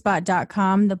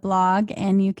thewespot.com, the blog,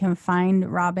 and you can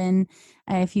find Robin.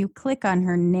 If you click on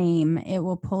her name, it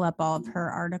will pull up all of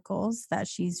her articles that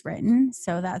she's written.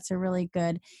 So that's a really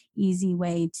good, easy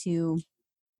way to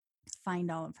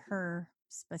find all of her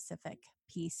specific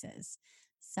pieces.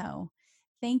 So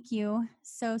thank you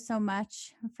so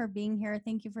much for being here.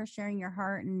 Thank you for sharing your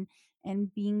heart and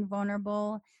being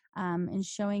vulnerable, and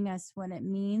showing us what it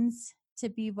means to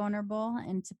be vulnerable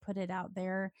and to put it out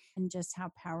there, and just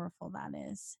how powerful that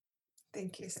is.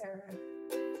 Thank you, Sarah.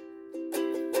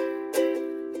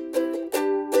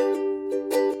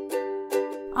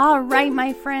 All right,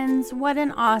 my friends, what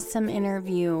an awesome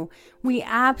interview. We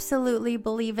absolutely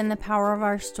believe in the power of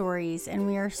our stories, and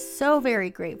we are so very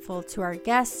grateful to our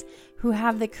guests who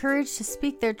have the courage to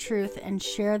speak their truth and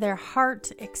share their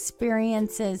heart,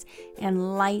 experiences,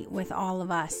 and light with all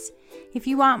of us. If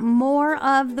you want more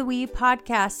of the We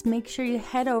Podcast, make sure you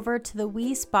head over to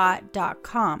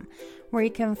thewespot.com, where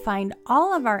you can find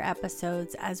all of our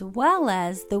episodes as well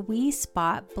as the We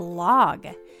Spot blog.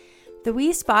 The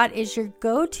We Spot is your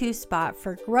go-to spot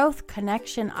for growth,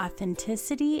 connection,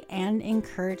 authenticity, and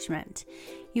encouragement.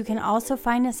 You can also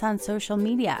find us on social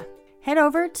media. Head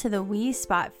over to the We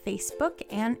Spot Facebook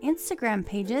and Instagram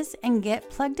pages and get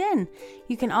plugged in.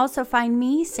 You can also find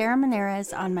me, Sarah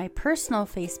Menares, on my personal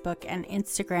Facebook and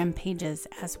Instagram pages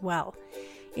as well.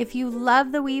 If you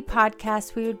love the We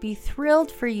Podcast, we would be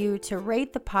thrilled for you to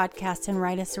rate the podcast and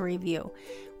write us a review.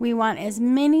 We want as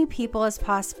many people as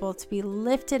possible to be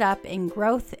lifted up in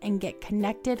growth and get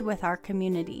connected with our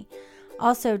community.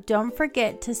 Also, don't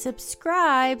forget to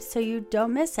subscribe so you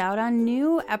don't miss out on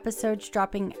new episodes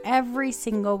dropping every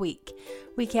single week.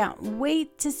 We can't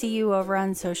wait to see you over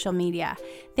on social media.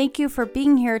 Thank you for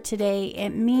being here today. It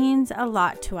means a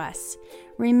lot to us.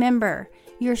 Remember,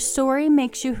 your story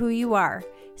makes you who you are.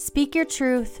 Speak your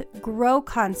truth, grow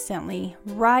constantly,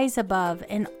 rise above,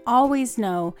 and always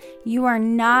know you are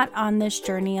not on this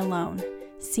journey alone.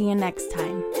 See you next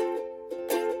time.